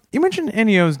 you mentioned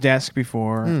Ennio's desk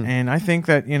before, and I think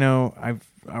that I've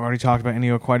already talked about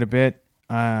Ennio quite a bit.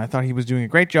 I thought he was doing a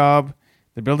great job.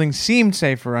 The building seemed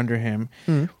safer under him.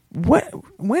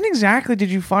 When exactly did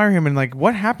you fire him, and like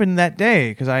what happened that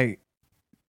day? Because I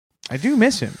do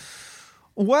miss him.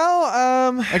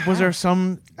 Well, Like, was there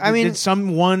some? did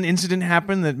some one incident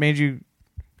happen that made you?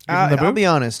 Give him the I'll boot? be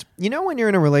honest. When you're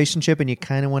in a relationship and you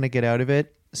kind of want to get out of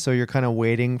it, so you're kind of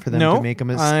waiting for them No, to make a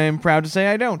mistake. I'm proud to say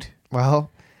I don't. Well,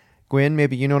 Gwynne,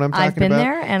 maybe you know what I'm talking I've been about.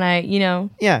 there, and I've You-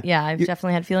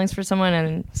 definitely had feelings for someone,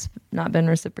 and it's not been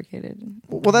reciprocated.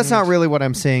 Well, that's not really what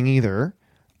I'm saying either.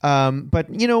 But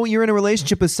you're in a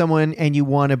relationship with someone and you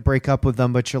want to break up with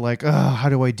them, but you're like, oh, how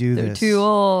do I do They're this? too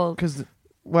old. Because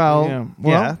Well,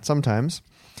 Yeah. sometimes.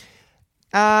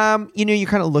 You're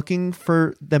kind of looking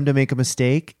for them to make a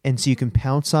mistake, and so you can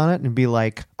pounce on it and be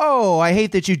like, "Oh, I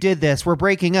hate that you did this. We're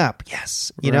breaking up."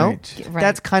 Yes, Right. Right.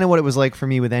 That's kind of what it was like for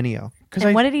me with Ennio.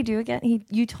 And what did he do again?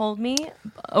 You told me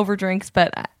over drinks,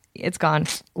 but it's gone.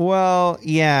 Well,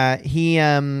 yeah, he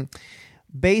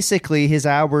basically his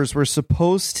hours were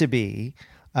supposed to be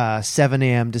 7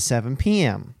 a.m. to 7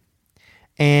 p.m.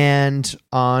 And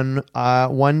on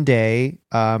one day,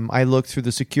 I looked through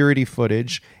the security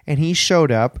footage, and he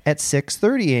showed up at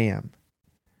 6:30 a.m.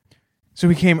 So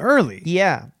he came early.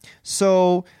 Yeah.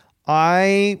 So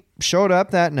I showed up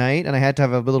that night, and I had to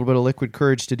have a little bit of liquid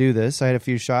courage to do this. I had a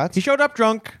few shots. He showed up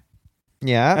drunk.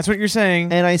 Yeah. That's what you're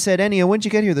saying. And I said, Ennio, when'd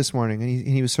you get here this morning? And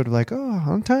he was sort of like, oh,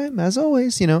 on time, as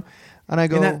always, And I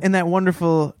go... in that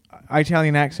wonderful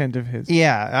Italian accent of his.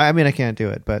 Yeah, I mean, I can't do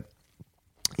it, but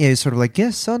yeah, he's sort of like,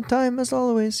 yes, on time as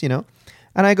always, And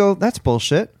I go, that's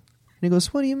bullshit. And he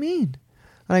goes, what do you mean?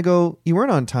 And I go, you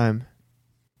weren't on time. And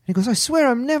he goes, I swear,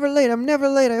 I'm never late.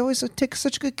 I always take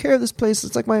such good care of this place.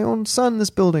 It's like my own son, this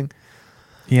building.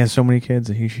 He has so many kids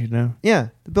that he should know. Yeah,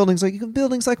 the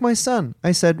building's like my son.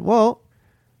 I said, well,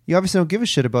 you obviously don't give a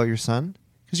shit about your son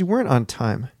because you weren't on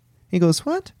time. He goes,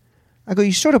 what? I go,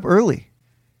 you showed up early.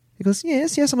 He goes,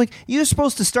 yes. I'm like, you're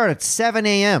supposed to start at 7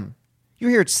 a.m. You're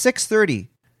here at 6:30.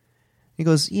 He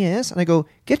goes, yes. And I go,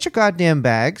 get your goddamn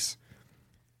bags.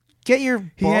 Get your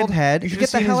bald head. You should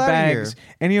Get the have seen hell his out of here. bags.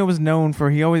 Ennio was known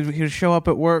for he would show up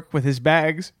at work with his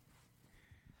bags.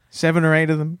 7 or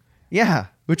 8 of them. Yeah,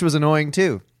 which was annoying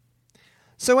too.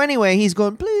 So anyway, he's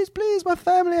going, please, my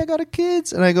family, I got a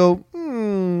kids. And I go,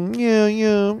 oh,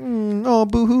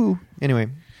 boo-hoo. Anyway.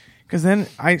 Because then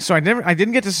I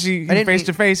didn't get to see him face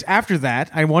to face after that.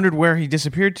 I wondered where he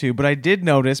disappeared to, but I did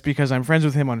notice because I'm friends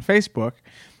with him on Facebook.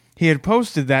 He had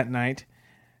posted that night,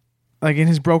 like in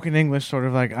his broken English, sort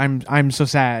of like I'm so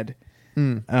sad,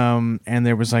 and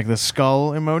there was like the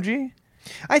skull emoji.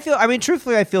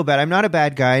 Truthfully, I feel bad. I'm not a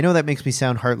bad guy. I know that makes me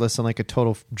sound heartless and like a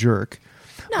total jerk.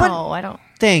 No, I don't.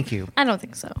 Thank you. I don't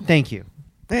think so. Thank you.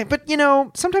 But,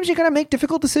 sometimes you got to make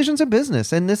difficult decisions in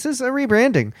business, and this is a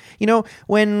rebranding.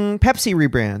 When Pepsi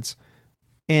rebrands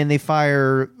and they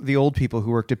fire the old people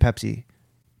who worked at Pepsi,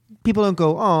 people don't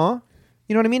go, aw.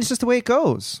 You know what I mean? It's just the way it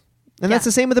goes. And that's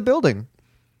the same with the building.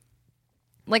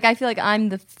 Like, I feel like I'm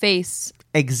the face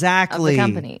Exactly. of the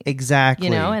company. Exactly.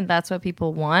 And that's what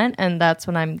people want, and that's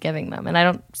what I'm giving them. And I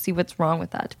don't see what's wrong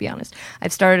with that, to be honest.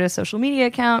 I've started a social media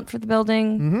account for the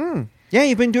building. Mm-hmm. Yeah,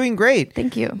 you've been doing great.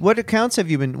 Thank you. What accounts have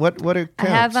you been? What accounts? I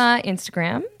have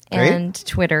Instagram and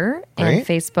Twitter and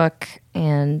Facebook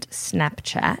and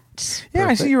Snapchat. Yeah,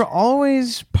 I see you're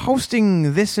always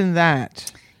posting this and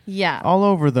that. Yeah. All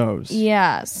over those.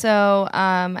 Yeah. So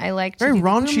I like to Very do the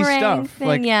raunchy boomerang stuff. thing.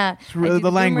 Like, yeah. the I do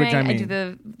language, boomerang, I mean. I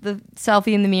do the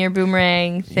selfie in the mirror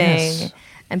boomerang thing. Yes.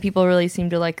 And people really seem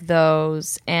to like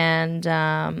those. And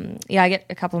I get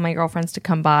a couple of my girlfriends to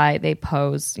come by. They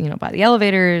pose, by the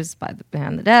elevators,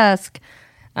 behind the desk.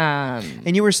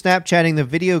 And you were Snapchatting the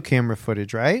video camera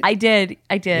footage, right? I did.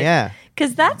 Yeah.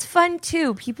 Because that's fun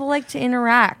too. People like to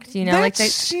interact, That like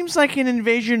seems like an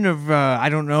invasion of, I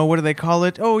don't know, what do they call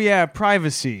it? Oh, yeah,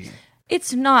 privacy.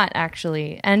 It's not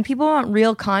actually. And people want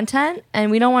real content,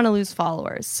 and we don't want to lose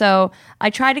followers. So I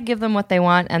try to give them what they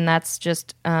want, and that's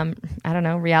just, I don't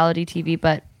know, reality TV,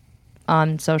 but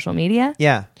on social media.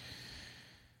 Yeah.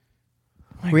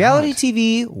 My Reality God.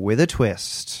 TV with a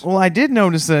twist. Well, I did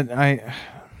notice that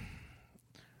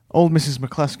old Mrs.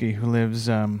 McCluskey, who lives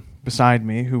beside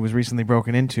me, who was recently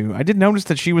broken into, I did notice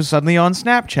that she was suddenly on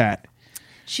Snapchat.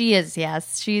 She is,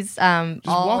 yes. She's Just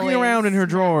walking around in her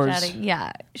drawers.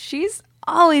 Yeah, she's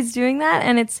always doing that,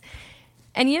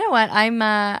 and you know what?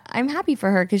 I'm happy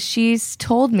for her because she's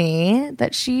told me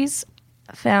that she's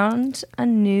found a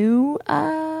new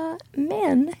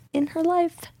man in her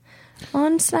life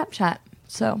on Snapchat.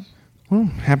 So, well,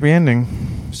 happy ending.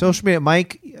 Social media,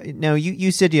 Mike. Now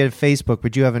you said you had Facebook,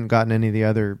 but you haven't gotten any of the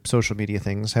other social media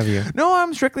things, have you? No,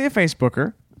 I'm strictly a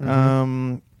Facebooker.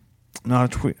 Mm-hmm.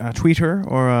 Not a tweeter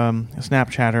or a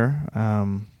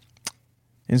Snapchatter.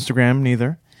 Instagram,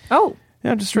 neither. oh,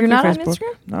 Yeah, just strictly You're not on Facebook.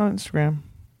 Instagram? Not on Instagram.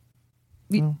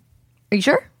 No, are you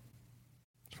sure?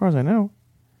 as far as I know.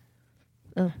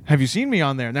 Have you seen me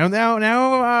on there? Now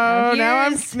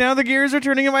the gears are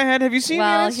turning in my head. Have you seen me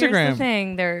on Instagram? Here's the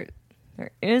thing: there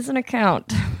is an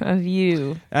account of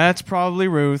you. That's probably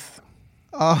Ruth.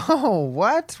 Oh,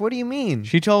 what? What do you mean?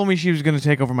 She told me she was going to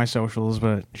take over my socials,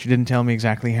 but she didn't tell me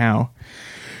exactly how.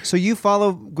 So you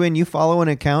follow Gwynne? You follow an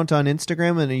account on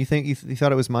Instagram, and you think you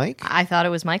thought it was Mike? I thought it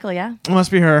was Michael. Yeah. It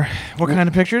must be her. What kind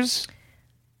of pictures?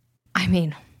 I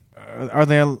mean, Are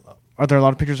there a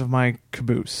lot of pictures of my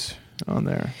caboose on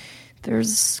there?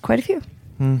 there's quite a few.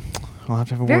 I'll have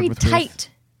to have a Very word with Ruth. tight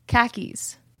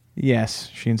khakis. Yes,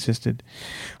 she insisted.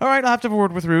 All right, I'll have to have a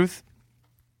word with Ruth.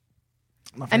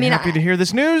 I'm mean, happy to hear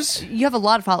this news. You have a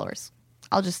lot of followers.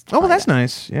 I'll just. Oh, well, tell that's you.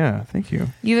 nice. Yeah, thank you.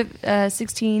 You have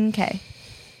 16K.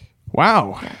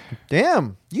 Wow.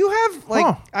 Damn, you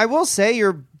have I will say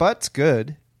your butt's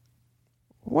good.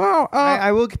 Wow.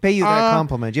 I will pay you that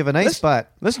compliment. You have a nice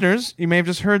butt. Listeners, you may have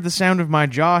just heard the sound of my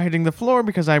jaw hitting the floor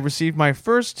because I received my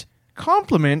first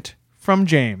compliment from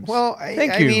James. Well,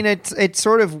 thank I you. mean, it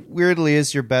sort of weirdly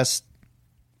is your best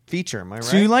feature. Am I right?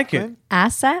 So you like it?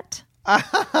 Asset?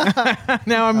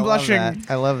 Now I'm blushing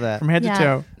I love that. from head Yeah. to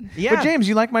toe. Yeah. But James,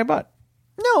 you like my butt?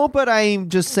 No, but I'm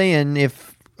just saying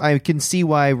if I can see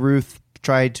why Ruth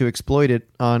tried to exploit it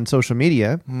on social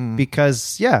media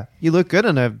because, yeah, you look good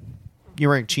you're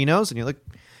wearing chinos and you look,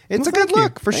 it's a Well, good thank you.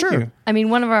 look for Thank sure. you. I mean,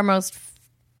 one of our most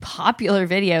popular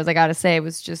videos, I gotta say,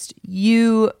 was just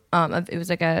you. It was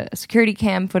like a security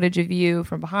cam footage of you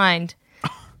from behind,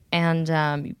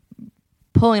 and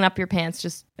pulling up your pants,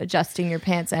 just adjusting your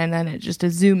pants, and then it just a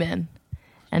zoom in,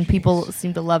 and people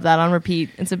seem to love that on repeat.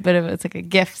 It's like a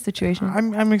GIF situation.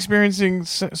 I'm experiencing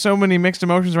so many mixed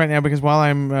emotions right now because while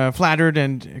I'm flattered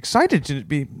and excited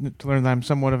to learn that I'm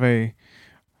somewhat of a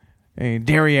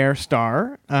derriere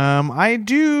star, I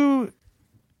do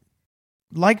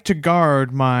like to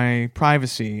guard my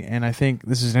privacy, and I think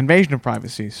this is an invasion of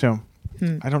privacy. So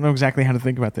I don't know exactly how to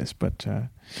think about this, but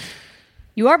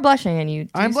You are blushing, and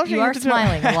I'm blushing you are head to toe.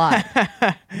 smiling a lot.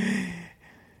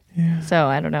 Yeah. So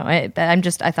I don't know. I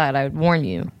thought I would warn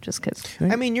you just because.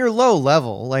 I mean, you're low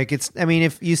level. Like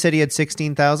if you said he had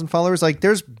 16,000 followers, like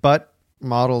there's butt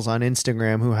models on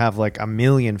Instagram who have like 1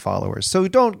 million followers. So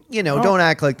don't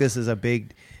act like this is a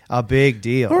big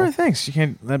deal. Laura, thanks. You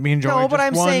can't let me enjoy. No, but just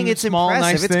I'm one saying it's small,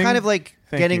 impressive. nice It's thing. kind of like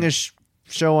Thank getting you.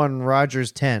 a show on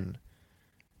Rogers 10.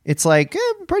 It's like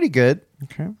pretty good,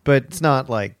 Okay. but it's not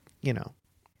like,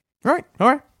 All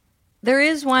right. There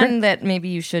is one that maybe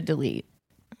you should delete.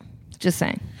 Just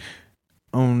saying.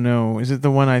 Oh no, is it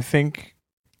the one I think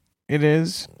it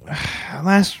is?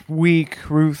 Last week,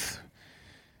 Ruth,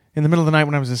 in the middle of the night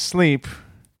when I was asleep,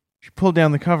 she pulled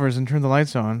down the covers and turned the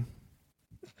lights on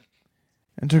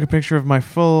and took a picture of my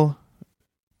full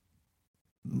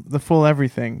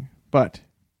everything, butt.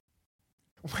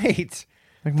 wait,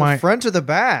 Like the my front or the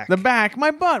back? the back,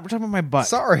 my butt. We're talking about my butt.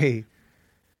 Sorry.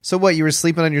 So what, you were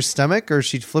sleeping on your stomach or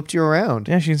she flipped you around?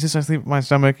 Yeah, she insists I sleep with my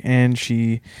stomach, and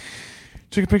she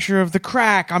took a picture of the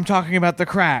crack. I'm talking about the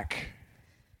crack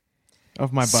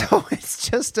of my butt. So it's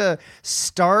just a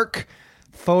stark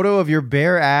photo of your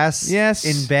bare ass Yes.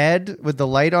 in bed with the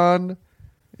light on?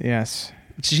 Yes.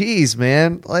 Jeez,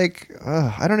 man. Like,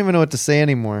 I don't even know what to say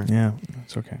anymore. Yeah,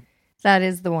 it's okay. That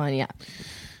is the one, yeah.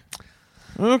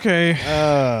 Okay.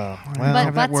 Well, But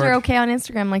have that butts are word. okay on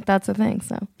Instagram, like that's a thing.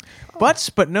 So Butts,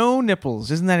 but no nipples.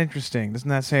 Isn't that interesting? Doesn't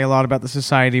that say a lot about the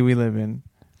society we live in?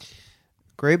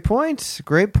 great point.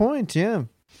 Great point. Yeah.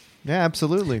 Yeah,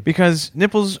 absolutely. Because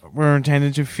nipples were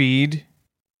intended to feed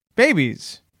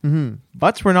babies. Mm-hmm.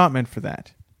 Butts were not meant for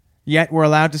that. Yet we're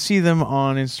allowed to see them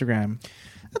on Instagram.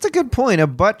 That's a good point. A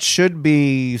butt should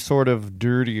be sort of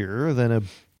dirtier than a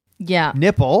yeah,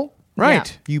 nipple.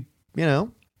 Right. You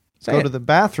know, Say go it. to the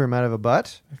bathroom out of a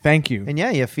butt. Thank you. And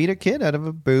yeah, you feed a kid out of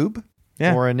a boob.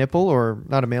 Yeah. Or a nipple, or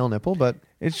not a male nipple, but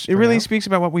It really out. speaks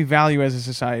about what we value as a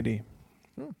society.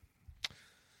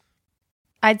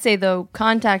 I'd say, though,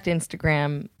 contact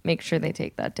Instagram. Make sure they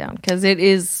take that down because it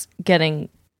is getting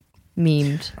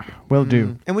memed. Will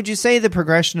do. And would you say the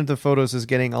progression of the photos is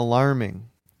getting alarming?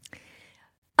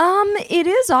 It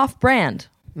is off-brand.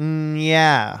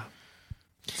 Yeah.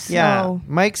 So, Yeah.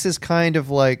 Mike's is kind of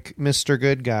like Mr.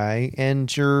 Good Guy,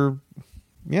 and you're...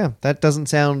 Yeah, that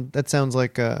sounds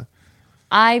like a...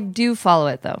 I do follow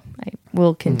it, though. I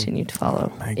will continue to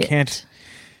follow I it.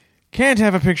 can't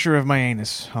have a picture of my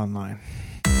anus online.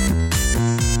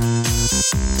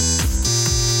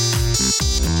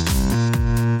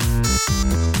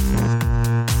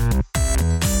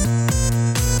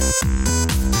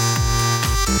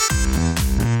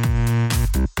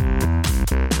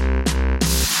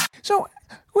 So,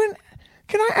 Gwynne,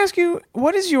 can I ask you,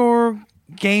 what is your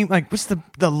game, like, what's the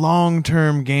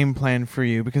long-term game plan for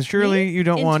you? Because surely you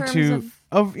don't In want terms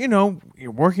to,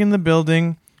 you're working in the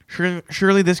building.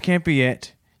 Surely this can't be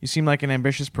it. You seem like an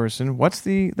ambitious person. What's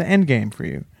the end game for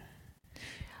you?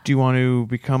 Do you want to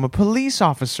become a police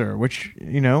officer? Which,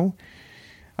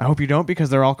 I hope you don't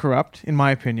because they're all corrupt, in my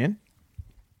opinion.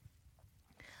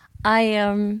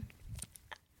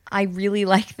 I really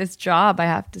like this job, I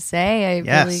have to say.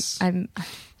 Yes.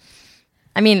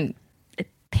 I mean, it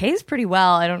pays pretty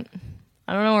well. I don't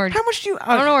know where How much do you...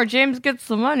 I don't know where James gets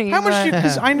the money. How much do you...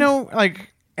 Because I know,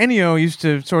 like, Ennio used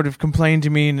to sort of complain to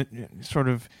me in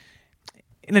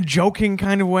a joking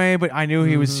kind of way, but I knew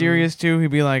he was serious too.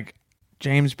 He'd be like,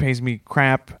 James pays me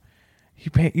crap. You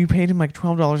paid him like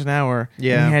 $12 an hour.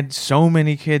 Yeah. And he had so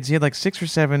many kids. He had like 6 or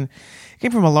 7... He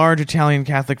came from a large Italian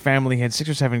Catholic family. He had 6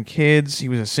 or 7 kids. He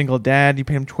was a single dad. You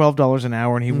paid him $12 an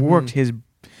hour, and he worked his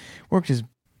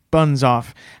buns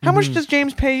off. How much does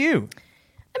James pay you?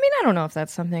 I mean, I don't know if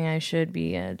that's something I should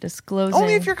be disclosing.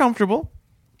 Only if you're comfortable.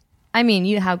 I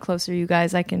mean, how close are you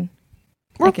guys?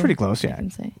 We're pretty close, yeah. I can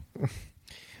say.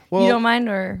 Well, You don't mind,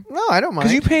 or No, I don't mind.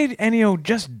 Because you paid Ennio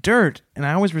just dirt, and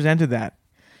I always resented that.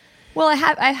 well, I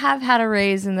have had a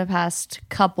raise in the past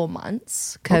couple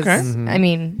months because Okay. I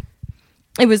mean,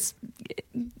 it was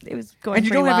going. And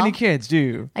you pretty don't have well. any kids, do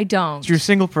you? I don't. So you're a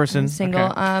single person. I'm single.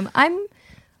 Okay. I'm.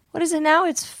 What is it now?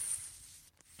 It's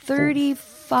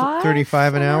 35.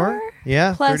 35 an hour?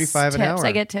 Yeah, Plus 35 tips. an hour.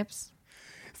 I get tips.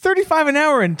 $35 an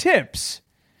hour in tips.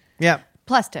 Yeah.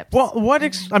 Plus tips. Well,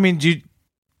 do you...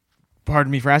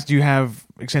 Pardon me for asking, do you have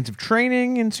extensive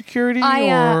training in security or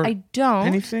I don't.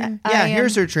 anything? Yeah,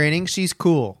 here's her training. She's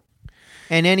cool.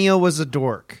 And Ennio was a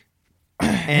dork.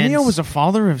 And Ennio was a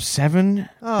father of 7 beautiful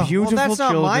well, that's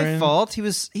not children. my fault. He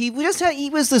was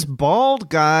this bald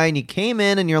guy, and you came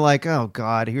in, and you're like, oh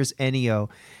god, here's Ennio,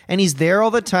 and he's there all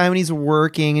the time, and he's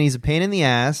working, and he's a pain in the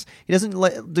ass. He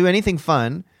doesn't do anything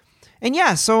fun, and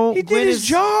yeah, so He did his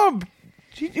job.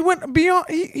 He went beyond.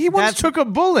 He once took a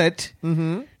bullet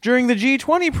during the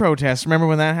G20 protests. Remember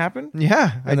when that happened?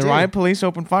 Yeah, And the riot police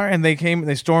opened fire, and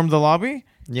they stormed the lobby.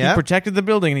 Yeah. He protected the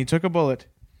building, and he took a bullet.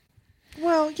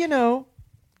 Well,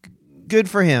 good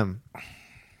for him.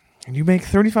 And you make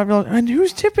 $35. And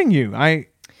who's tipping you? I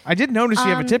did notice you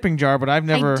have a tipping jar, but I've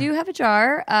never. I do have a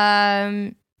jar.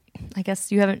 I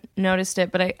guess you haven't noticed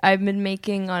it, but I've been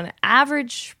making on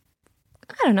average,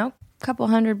 I don't know, a couple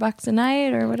 $100 a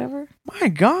night or whatever. My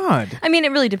God. I mean,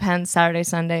 it really depends. Saturday,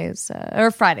 Sundays,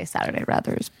 or Friday, Saturday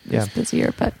rather is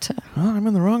busier. But Well, I'm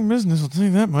in the wrong business. I'll tell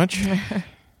you that much.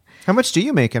 How much do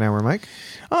you make an hour, Mike?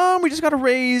 We just got a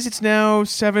raise. It's now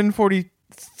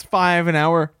 $7.45 an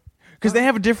hour. Because they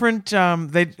have a different.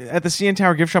 They at the CN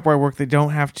Tower gift shop where I work, they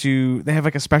don't have to. They have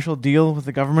like a special deal with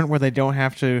the government where they don't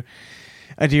have to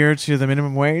adhere to the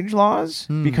minimum wage laws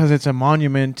because it's a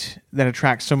monument that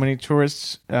attracts so many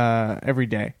tourists every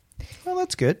day. Well,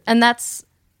 that's good. and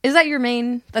is that your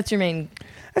main? That's your main.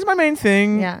 That's my main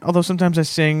thing. Yeah. Although sometimes I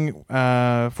sing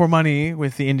for money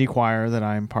with the indie choir that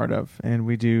I'm part of, and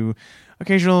we do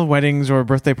occasional weddings or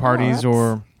birthday parties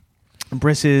or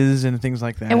brisses and things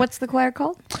like that. And what's the choir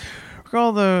called?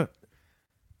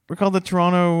 We're called the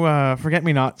Toronto Forget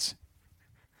Me Nots.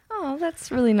 Oh,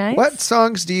 that's really nice. What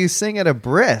songs do you sing at a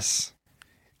bris?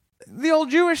 The old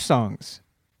Jewish songs.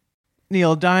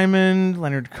 Neil Diamond,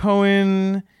 Leonard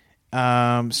Cohen,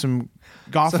 some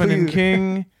Goffin and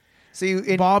King.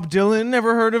 So Bob Dylan,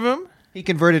 never heard of him? he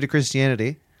converted to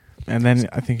Christianity. And then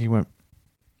I think he went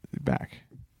back.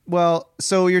 Well,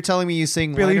 so you're telling me you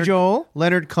sing Billy Joel?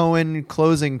 Leonard Cohen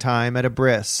closing time at a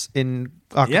bris in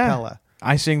a cappella.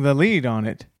 I sing the lead on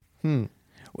it.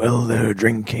 Well, they're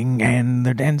drinking and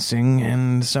they're dancing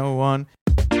and so on.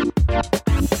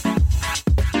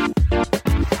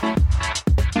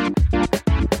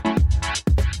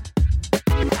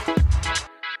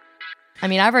 I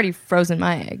mean, I've already frozen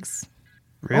my eggs.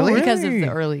 Really? Because of the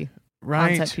early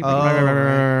Right. on-set puberty.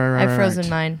 Right. I've frozen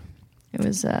mine. It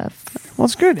was Well,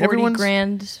 it's good. 40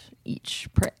 grand each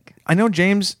prick. I know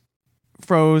James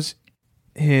froze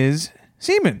his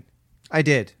semen. I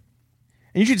did.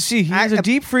 And you should see, he has a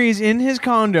deep freeze in his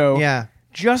condo. Yeah.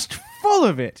 Just full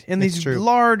of it in these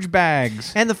large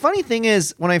bags. And the funny thing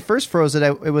is, when I first froze it,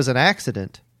 it was an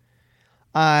accident.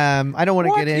 I don't want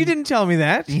to get in. You didn't tell me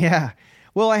that. Yeah.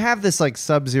 Well, I have this like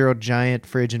Sub-Zero giant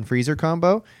fridge and freezer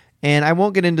combo, and I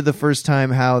won't get into the first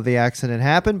time how the accident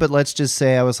happened, but let's just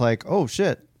say I was like, oh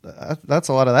shit, that's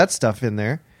a lot of that stuff in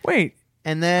there. Wait.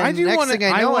 And then next thing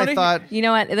I know, I thought... You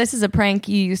know what? This is a prank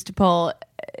you used to pull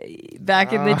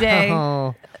back in the day.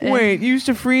 Wait, you used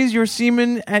to freeze your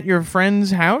semen at your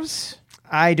friend's house?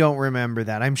 I don't remember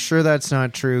that. I'm sure that's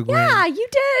not true, Gwynne. Yeah, you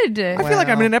did. I feel like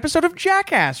I'm in an episode of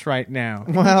Jackass right now.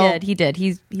 Well, He did.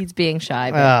 He's being shy.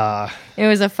 But it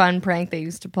was a fun prank they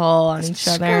used to pull on each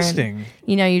other. Disgusting.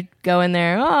 And, you'd go in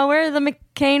there, oh, where are the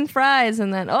McCain fries?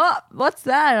 And then, oh, what's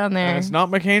that on there? It's not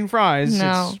McCain fries.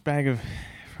 No. It's a bag of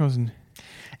frozen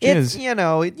it's,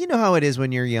 jizz. you know how it is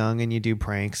when you're young and you do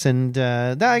pranks, and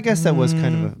I guess that was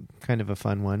kind of a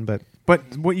fun one, but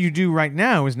what you do right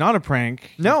now is not a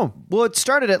prank. no. Well, it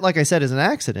started like I said, as an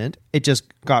accident. It just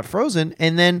got frozen,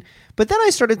 but then I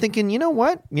started thinking, you know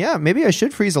what? Yeah, maybe I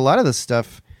should freeze a lot of this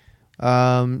stuff.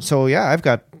 So yeah, I've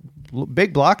got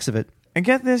big blocks of it. And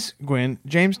get this, Gwynne.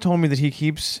 James told me that he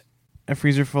keeps a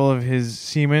freezer full of his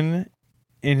semen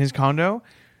in his condo.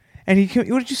 And what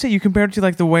did you say? You compared it to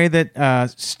like the way that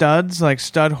studs, like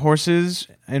stud horses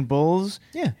and bulls,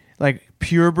 like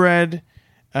purebred.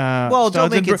 Well, don't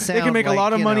make it they can sound make like, a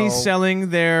lot of money know, selling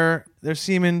their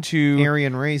semen to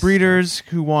Aryan race breeders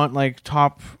who want like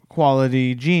top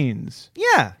quality genes.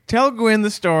 Yeah. Tell Gwynne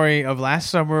the story of last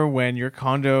summer when you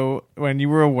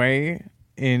were away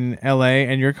in LA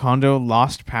and your condo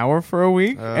lost power for a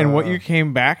week and what you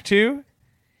came back to.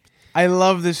 I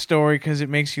love this story because it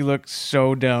makes you look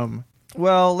so dumb.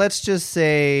 Well, let's just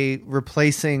say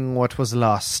replacing what was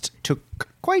lost took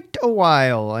quite a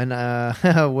while and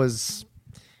was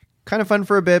kind of fun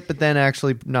for a bit, but then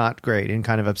actually not great and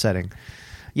kind of upsetting.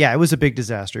 Yeah, it was a big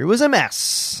disaster. It was a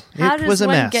mess. How it was does a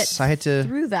one mess. get I had to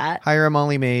through that? hire a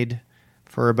Molly maid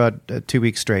for about 2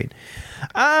 weeks straight.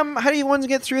 How do you ones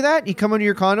get through that? You come into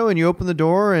your condo and you open the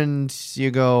door and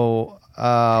you go,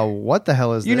 what the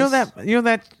hell is this? You know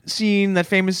that scene, that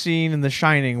famous scene in The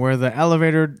Shining where the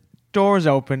elevator doors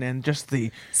open and just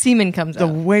the Semen comes the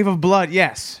out. wave of blood.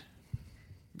 Yes.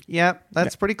 Yeah,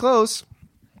 that's pretty close.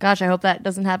 Gosh, I hope that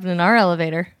doesn't happen in our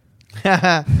elevator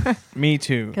Me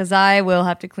too. because I will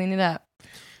have to clean it up.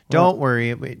 Don't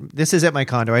worry. Wait, this is at my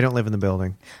condo. I don't live in the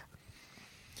building.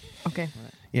 Okay,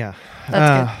 Yeah.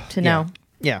 that's good to know.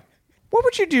 Yeah. What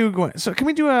would you do, Gwen? So can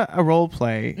we do a role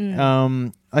play,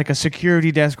 like a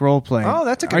security desk role play? Oh,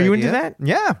 that's a good Are you idea. into that?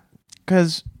 Yeah.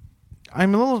 Because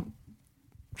I'm a little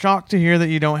shocked to hear that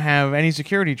you don't have any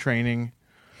security training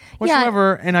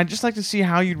whatsoever, and I'd just like to see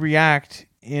how you'd react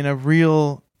in a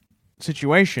real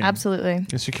situation. Absolutely.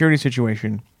 A security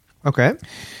situation. Okay.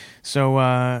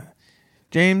 So,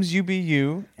 James, you be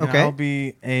you, and Okay. I'll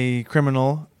be a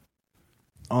criminal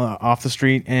off the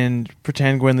street and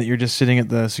pretend, Gwen, that you're just sitting at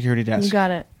the security desk. You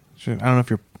got it. So I don't know if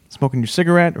you're smoking your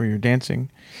cigarette or you're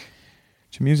dancing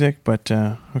to music, but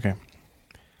okay.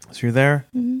 So you're there.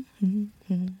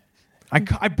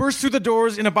 I burst through the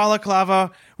doors in a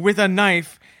balaclava with a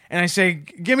knife, and I say,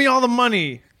 "Give me all the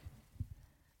money."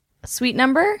 Suite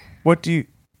number? What do you?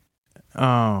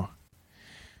 Oh,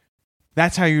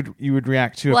 that's how you would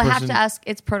react to Well, a I person. have to ask.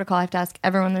 It's protocol. I have to ask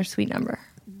everyone their suite number.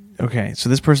 Okay, so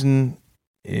this person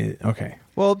is okay.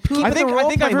 Well, keep I think the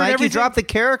role I've play, heard Mike. You everything. drop the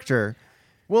character.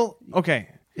 Well, okay.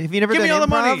 Have you never Give done me all the improv?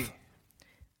 money.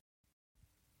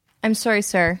 I'm sorry,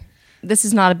 sir. This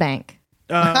is not a bank.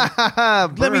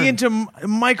 Let me into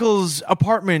Michael's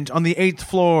apartment on the 8th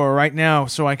floor right now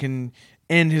so I can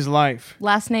end his life.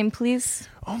 Last name, please.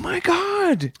 Oh my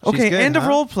God. Okay, good, end of huh?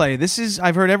 role play.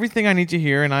 I've heard everything I need to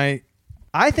hear, and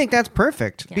I think that's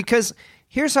perfect because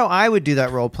here's how I would do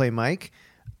that role play, Mike.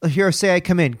 Here, say I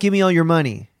come in, give me all your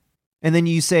money. And then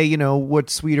you say, what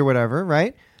suite or whatever,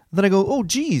 right? Then I go, oh,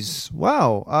 geez,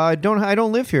 wow, I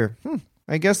don't live here.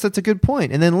 I guess that's a good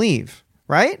point. And then leave,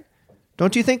 right?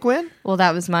 Don't you think, Gwynne? Well,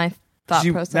 that was my thought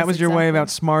process. that was your way of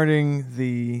exactly. outsmarting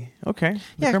the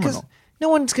Yeah, because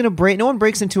criminal. no one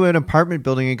breaks into an apartment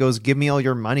building and goes, give me all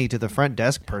your money to the front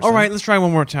desk person. All right, let's try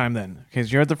one more time then. Okay, so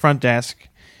you're at the front desk.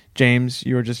 James,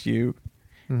 you're just you.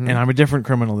 And I'm a different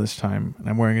criminal this time. And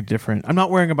I'm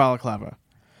not wearing a balaclava.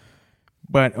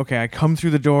 But, okay, I come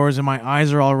through the doors and my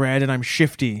eyes are all red and I'm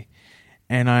shifty.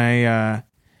 And I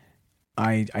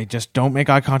I just don't make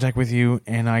eye contact with you,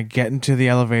 and I get into the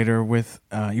elevator with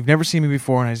you've never seen me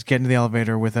before, and I just get into the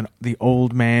elevator with the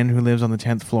old man who lives on the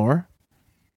 10th floor,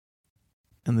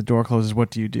 and the door closes.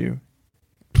 What do you do?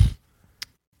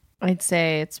 I'd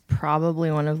say it's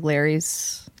probably one of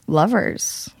Larry's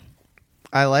lovers.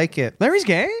 I like it. Larry's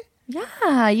gay?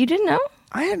 Yeah, you didn't know?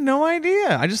 I had no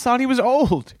idea. I just thought he was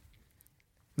old.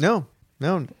 No,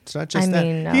 it's not just I that.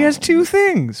 mean, no. He has two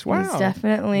things. Wow. He's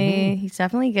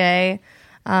definitely gay.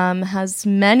 Has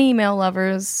many male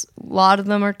lovers. A lot of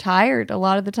them are tired a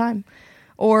lot of the time,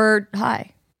 or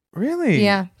high. Really?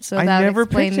 Yeah. So I that never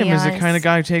explained picked him the as the eyes. kind of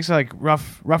guy who takes like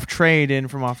rough trade in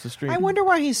from off the street. I wonder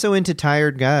why he's so into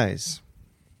tired guys.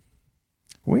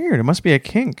 Weird. It must be a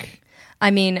kink. I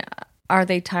mean, are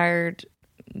they tired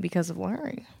because of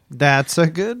Larry? That's a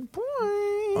good point.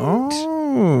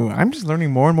 Oh, I'm just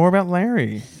learning more and more about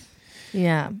Larry.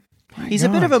 Yeah. He's a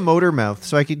bit of a motor mouth,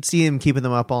 so I could see him keeping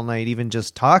them up all night, even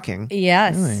just talking.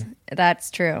 Yes, Really? that's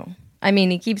true. I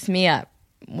mean, he keeps me up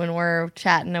when we're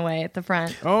chatting away at the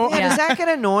front. Oh, Yeah, does that get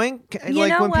annoying? Like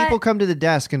know when what? people come to the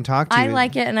desk and talk to you. I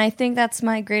like it, and I think that's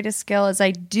my greatest skill is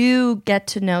I do get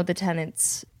to know the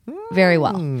tenants very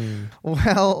well.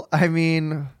 Well, I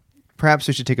mean, perhaps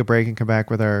we should take a break and come back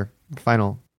with our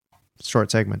final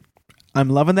short segment. I'm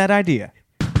loving that idea.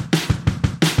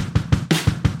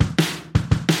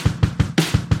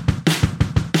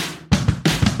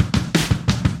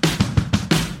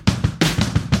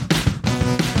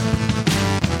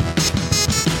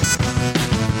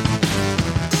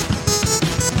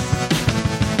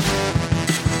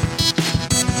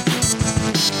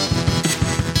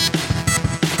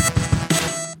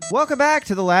 Welcome back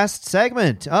to the last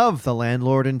segment of the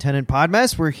Landlord and Tenant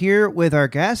Podmess. We're here with our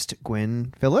guest,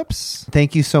 Gwynne Phillips.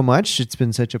 Thank you so much. It's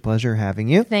been such a pleasure having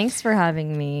you. Thanks for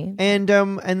having me. And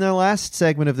in the last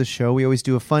segment of the show, we always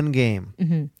do a fun game.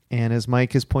 Mm-hmm. And as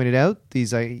Mike has pointed out,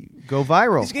 these go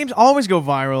viral. These games always go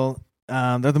viral.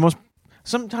 They're the most.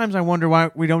 Sometimes I wonder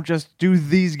why we don't just do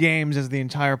these games as the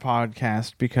entire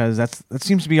podcast, because that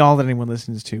seems to be all that anyone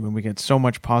listens to, and we get so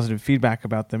much positive feedback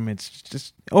about them. It's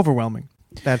just overwhelming.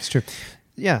 That's true.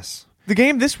 Yes. The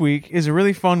game this week is a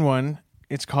really fun one.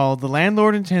 It's called The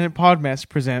Landlord and Tenant Podmess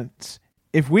presents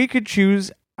If We Could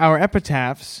Choose Our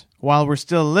Epitaphs While We're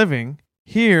Still Living,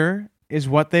 Here is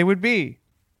What They Would Be.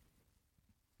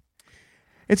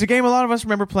 It's a game a lot of us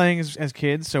remember playing as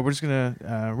kids, so we're just going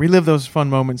to relive those fun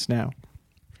moments now.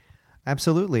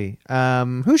 Absolutely.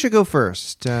 Who should go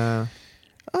first? Can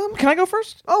I go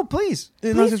first? Oh, please.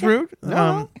 Unless it's rude?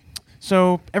 No.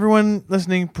 So everyone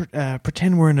listening,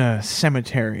 pretend we're in a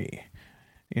cemetery.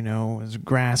 You know, there's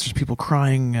grass, there's people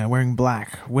crying, wearing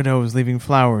black, widows leaving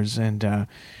flowers, and in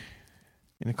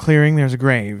a clearing there's a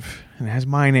grave, and it has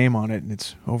my name on it, and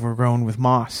it's overgrown with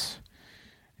moss.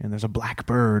 And there's a black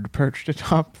bird perched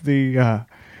atop the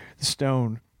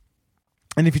stone.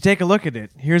 And if you take a look at it,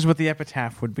 here's what the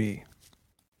epitaph would be.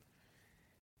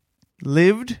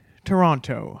 Lived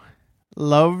Toronto.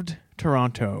 Loved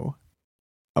Toronto.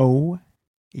 Oh,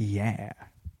 yeah.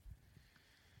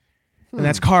 And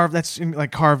that's carved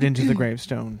into the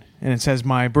gravestone. And it says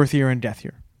my birth year and death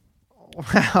year.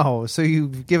 Wow. So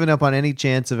you've given up on any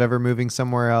chance of ever moving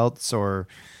somewhere else or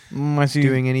I see.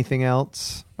 doing anything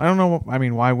else? I don't know. I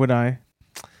mean, why would I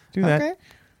do that? Okay.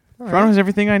 All Toronto has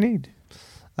everything I need.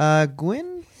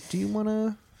 Gwynne, do you want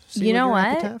to see You know your what?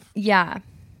 epitaph? Yeah.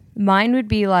 Mine would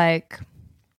be like,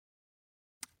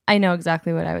 I know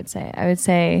exactly what I would say. I would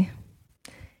say,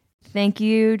 thank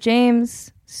you,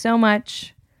 James, so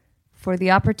much for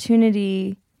the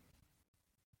opportunity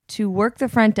to work the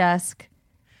front desk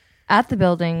at the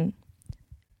building.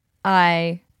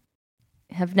 I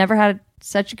have never had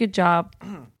such a good job.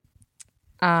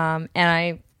 And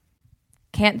I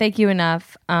can't thank you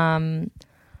enough.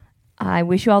 I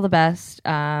wish you all the best.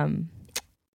 Hashtag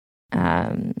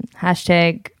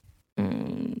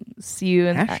see you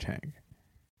in Hashtag.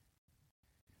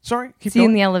 Sorry, keep see you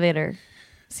going. in the elevator.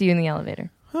 See you in the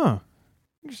elevator. Huh.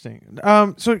 Interesting.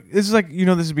 So this is like,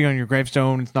 this would be on your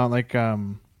gravestone. It's not like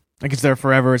it's there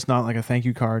forever. It's not like a thank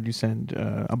you card you send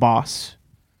a boss.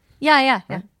 Yeah.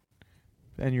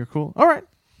 And you're cool. All right.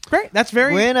 Great. That's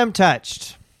very Gwynne, I'm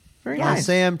touched. very I'll nice.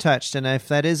 say I'm touched. And if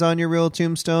that is on your real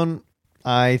tombstone,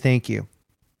 I thank you.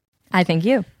 I thank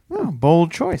you. Oh,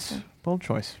 bold choice. Bold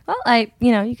choice. Well,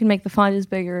 you can make the font as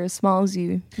big or as small as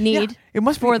you need. Yeah, it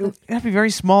must be. for It the- have to be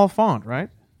very small font, right?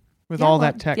 With all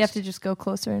that text. You have to just go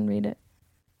closer and read it.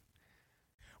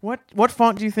 What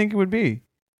font do you think it would be?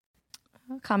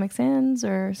 Comic Sans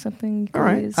or something. All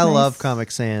right. is I nice. love Comic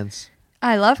Sans.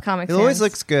 I love Comic It Sans. always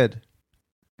looks good.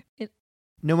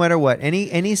 No matter what,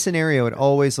 any scenario, it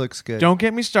always looks good. Don't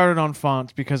get me started on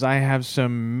fonts because I have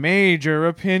some major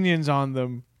opinions on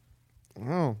them.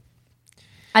 Oh.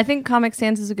 I think Comic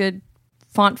Sans is a good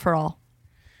font for all.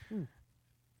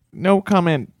 No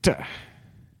comment.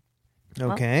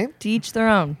 Okay. Well, to each their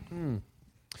own.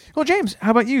 Well, James,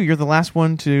 how about you? You're the last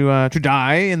one to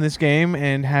die in this game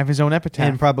and have his own epitaph.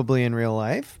 And probably in real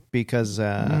life because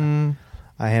I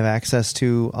have access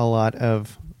to a lot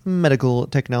of medical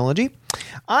technology.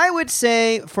 I would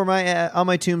say for my on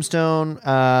my tombstone,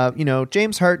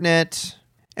 James Hartnett.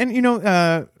 And,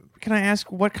 can I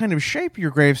ask what kind of shape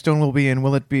your gravestone will be in?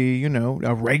 Will it be,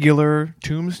 a regular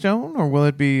tombstone or will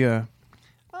it be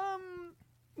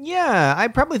Yeah,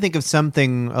 I'd probably think of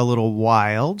something a little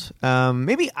wild.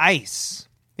 Maybe ice.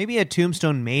 Maybe a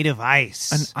tombstone made of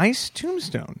ice. An ice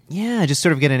tombstone? Yeah, just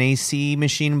sort of get an AC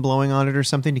machine blowing on it or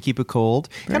something to keep it cold.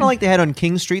 Kind of like they had on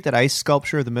King Street, that ice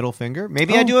sculpture of the middle finger.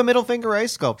 Maybe I do a middle finger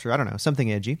ice sculpture. I don't know,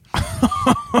 something edgy.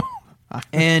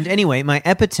 And anyway, my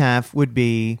epitaph would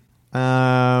be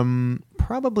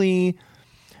probably,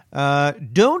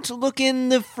 don't look in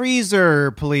the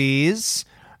freezer, please.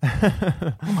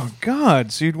 Oh,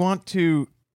 God. So you'd want to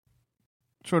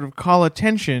sort of call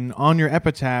attention on your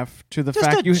epitaph to the Just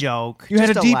fact a joke. You had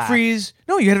Just a a deep laugh. freeze.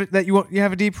 No, you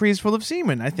have a deep freeze full of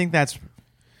semen. I think that's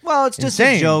Well, it's just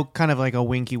insane. a joke, kind of like a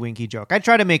winky joke. I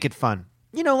try to make it fun.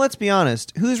 Let's be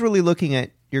honest. Who's really looking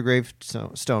at your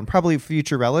gravestone? Probably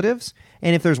future relatives.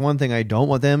 And if there's one thing I don't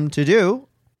want them to do,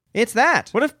 it's that.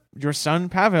 What if your son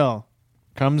Pavel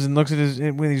comes and looks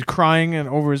at when he's crying and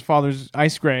over his father's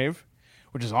ice grave,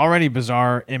 which is already a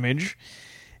bizarre image,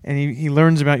 and he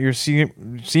learns about your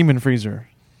semen freezer?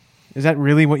 Is that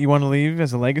really what you want to leave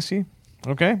as a legacy?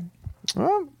 Okay.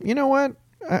 Well, you know what?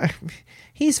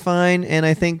 He's fine, and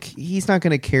I think he's not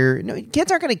going to care. No,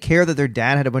 kids aren't going to care that their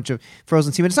dad had a bunch of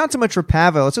frozen semen. It's not so much for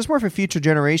Pavel. It's just more for future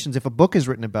generations. If a book is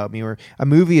written about me or a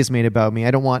movie is made about me,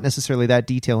 I don't want necessarily that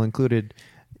detail included.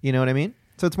 You know what I mean?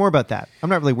 So it's more about that. I'm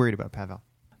not really worried about Pavel.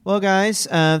 Well, guys,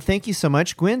 thank you so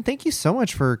much. Gwynne, thank you so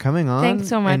much for coming on. Thanks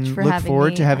so much and for look having forward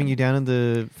me. to having you down in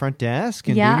the front desk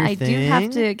and Yeah, doing your I thing. do have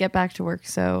to get back to work.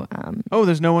 So, Oh,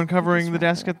 there's no one covering the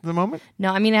desk at the moment?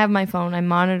 no, I mean, I have my phone. I'm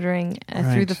monitoring through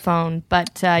Right. the phone,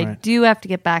 but I Right. do have to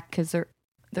get back because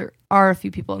there are a few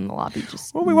people in the lobby.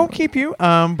 Well, we won't keep you,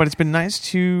 but it's been nice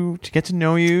to get to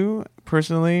know you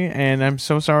personally, and I'm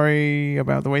so sorry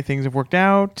about the way things have worked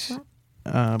out.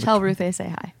 Tell Ruth I say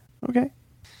hi. Okay.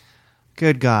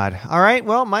 Good God. All right.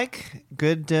 Well, Mike,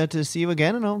 good to see you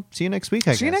again, and I'll see you next week,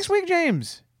 I guess. See you next week,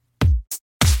 James.